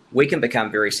 We can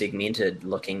become very segmented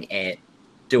looking at,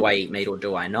 do I eat meat or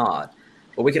do I not?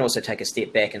 But we can also take a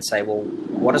step back and say, well,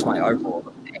 what is my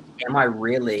overall impact? Am I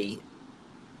really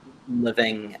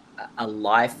living a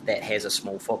life that has a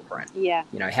small footprint? Yeah.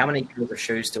 How many pairs of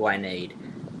shoes do I need?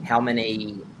 How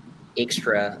many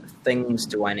extra things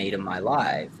do I need in my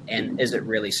life? And is it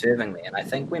really serving me? And I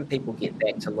think when people get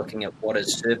back to looking at what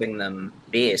is serving them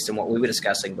best and what we were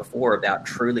discussing before about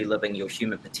truly living your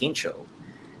human potential,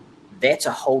 that's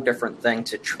a whole different thing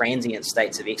to transient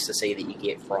states of ecstasy that you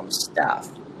get from stuff.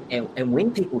 And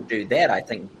when people do that, I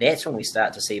think that's when we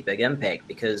start to see a big impact,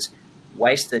 because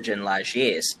wastage and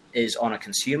largesse is on a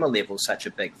consumer level such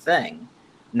a big thing,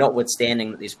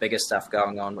 notwithstanding that there's bigger stuff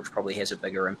going on, which probably has a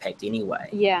bigger impact anyway.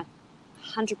 Yeah,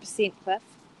 100%, Cliff.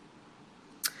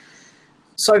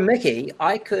 So, Mikki,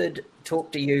 I could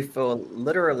talk to you for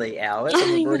literally hours,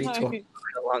 and we've already talked for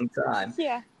a long time.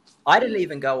 Yeah. I didn't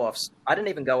even go on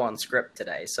script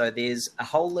today. So there's a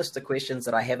whole list of questions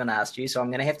that I haven't asked you. So I'm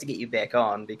going to have to get you back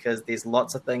on because there's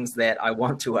lots of things that I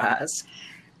want to ask.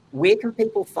 Where can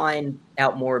people find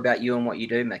out more about you and what you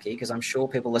do, Mikki? Because I'm sure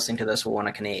people listening to this will want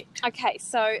to connect. Okay,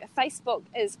 so Facebook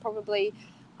is probably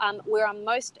where I'm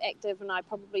most active, and I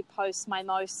probably post my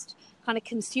most kind of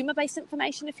consumer-based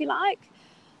information, if you like.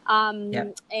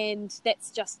 And that's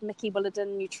just Mikki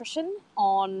WIlliden Nutrition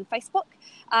on Facebook.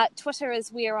 Twitter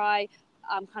is where I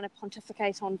kind of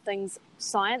pontificate on things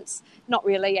science. Not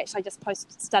really, actually, I just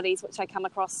post studies which I come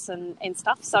across and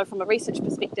stuff. So from a research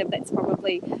perspective, that's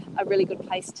probably a really good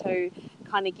place to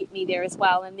kind of get me there as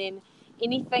well. And then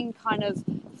anything kind of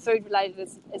food related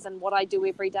is in what I do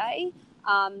every day.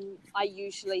 I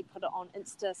usually put it on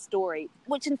Insta story,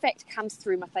 which in fact comes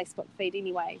through my Facebook feed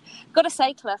anyway. Got to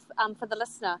say, Cliff, for the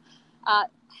listener,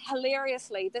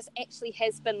 hilariously, this actually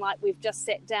has been like we've just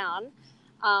sat down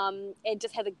and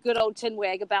just had a good old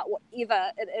chinwag about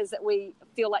whatever it is that we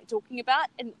feel like talking about,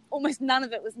 and almost none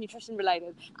of it was nutrition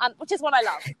related, which is what I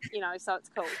love, so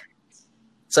it's cool.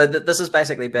 So this has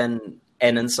basically been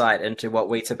an insight into what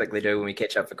we typically do when we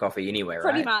catch up for coffee anyway, right?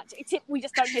 Pretty much, except we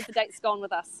just don't have the dates gone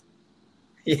with us.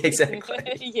 Yeah,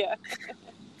 exactly. Yeah.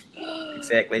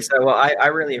 Exactly. So, well, I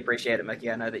really appreciate it, Mikki.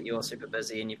 I know that you're super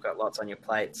busy and you've got lots on your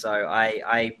plate. So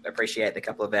I appreciate the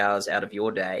couple of hours out of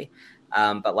your day.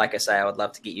 But like I say, I would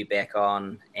love to get you back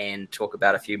on and talk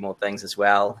about a few more things as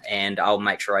well. And I'll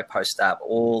make sure I post up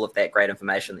all of that great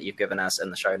information that you've given us in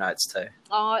the show notes too.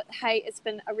 Oh, hey, it's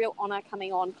been a real honor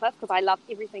coming on, Cliff, because I love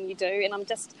everything you do. And I'm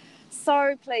just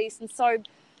so pleased and so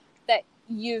that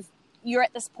you're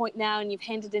at this point now and you've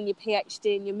handed in your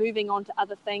PhD and you're moving on to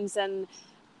other things. And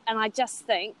I just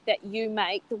think that you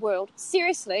make the world,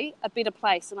 seriously, a better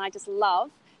place. And I just love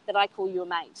that I call you a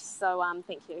mate. So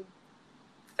thank you.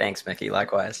 Thanks, Mikki.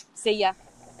 Likewise. See ya.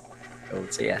 Cool.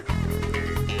 See ya.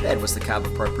 That was the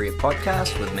Carb-Appropriate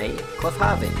podcast with me, Cliff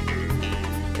Harvey.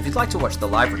 If you'd like to watch the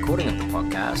live recording of the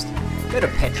podcast, go to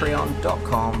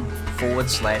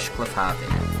patreon.com/Cliff Harvey.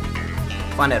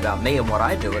 Find out about me and what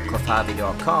I do at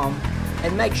cliffharvey.com,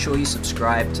 and make sure you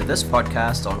subscribe to this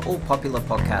podcast on all popular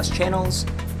podcast channels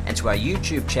and to our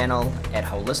YouTube channel at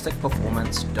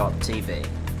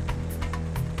holisticperformance.tv.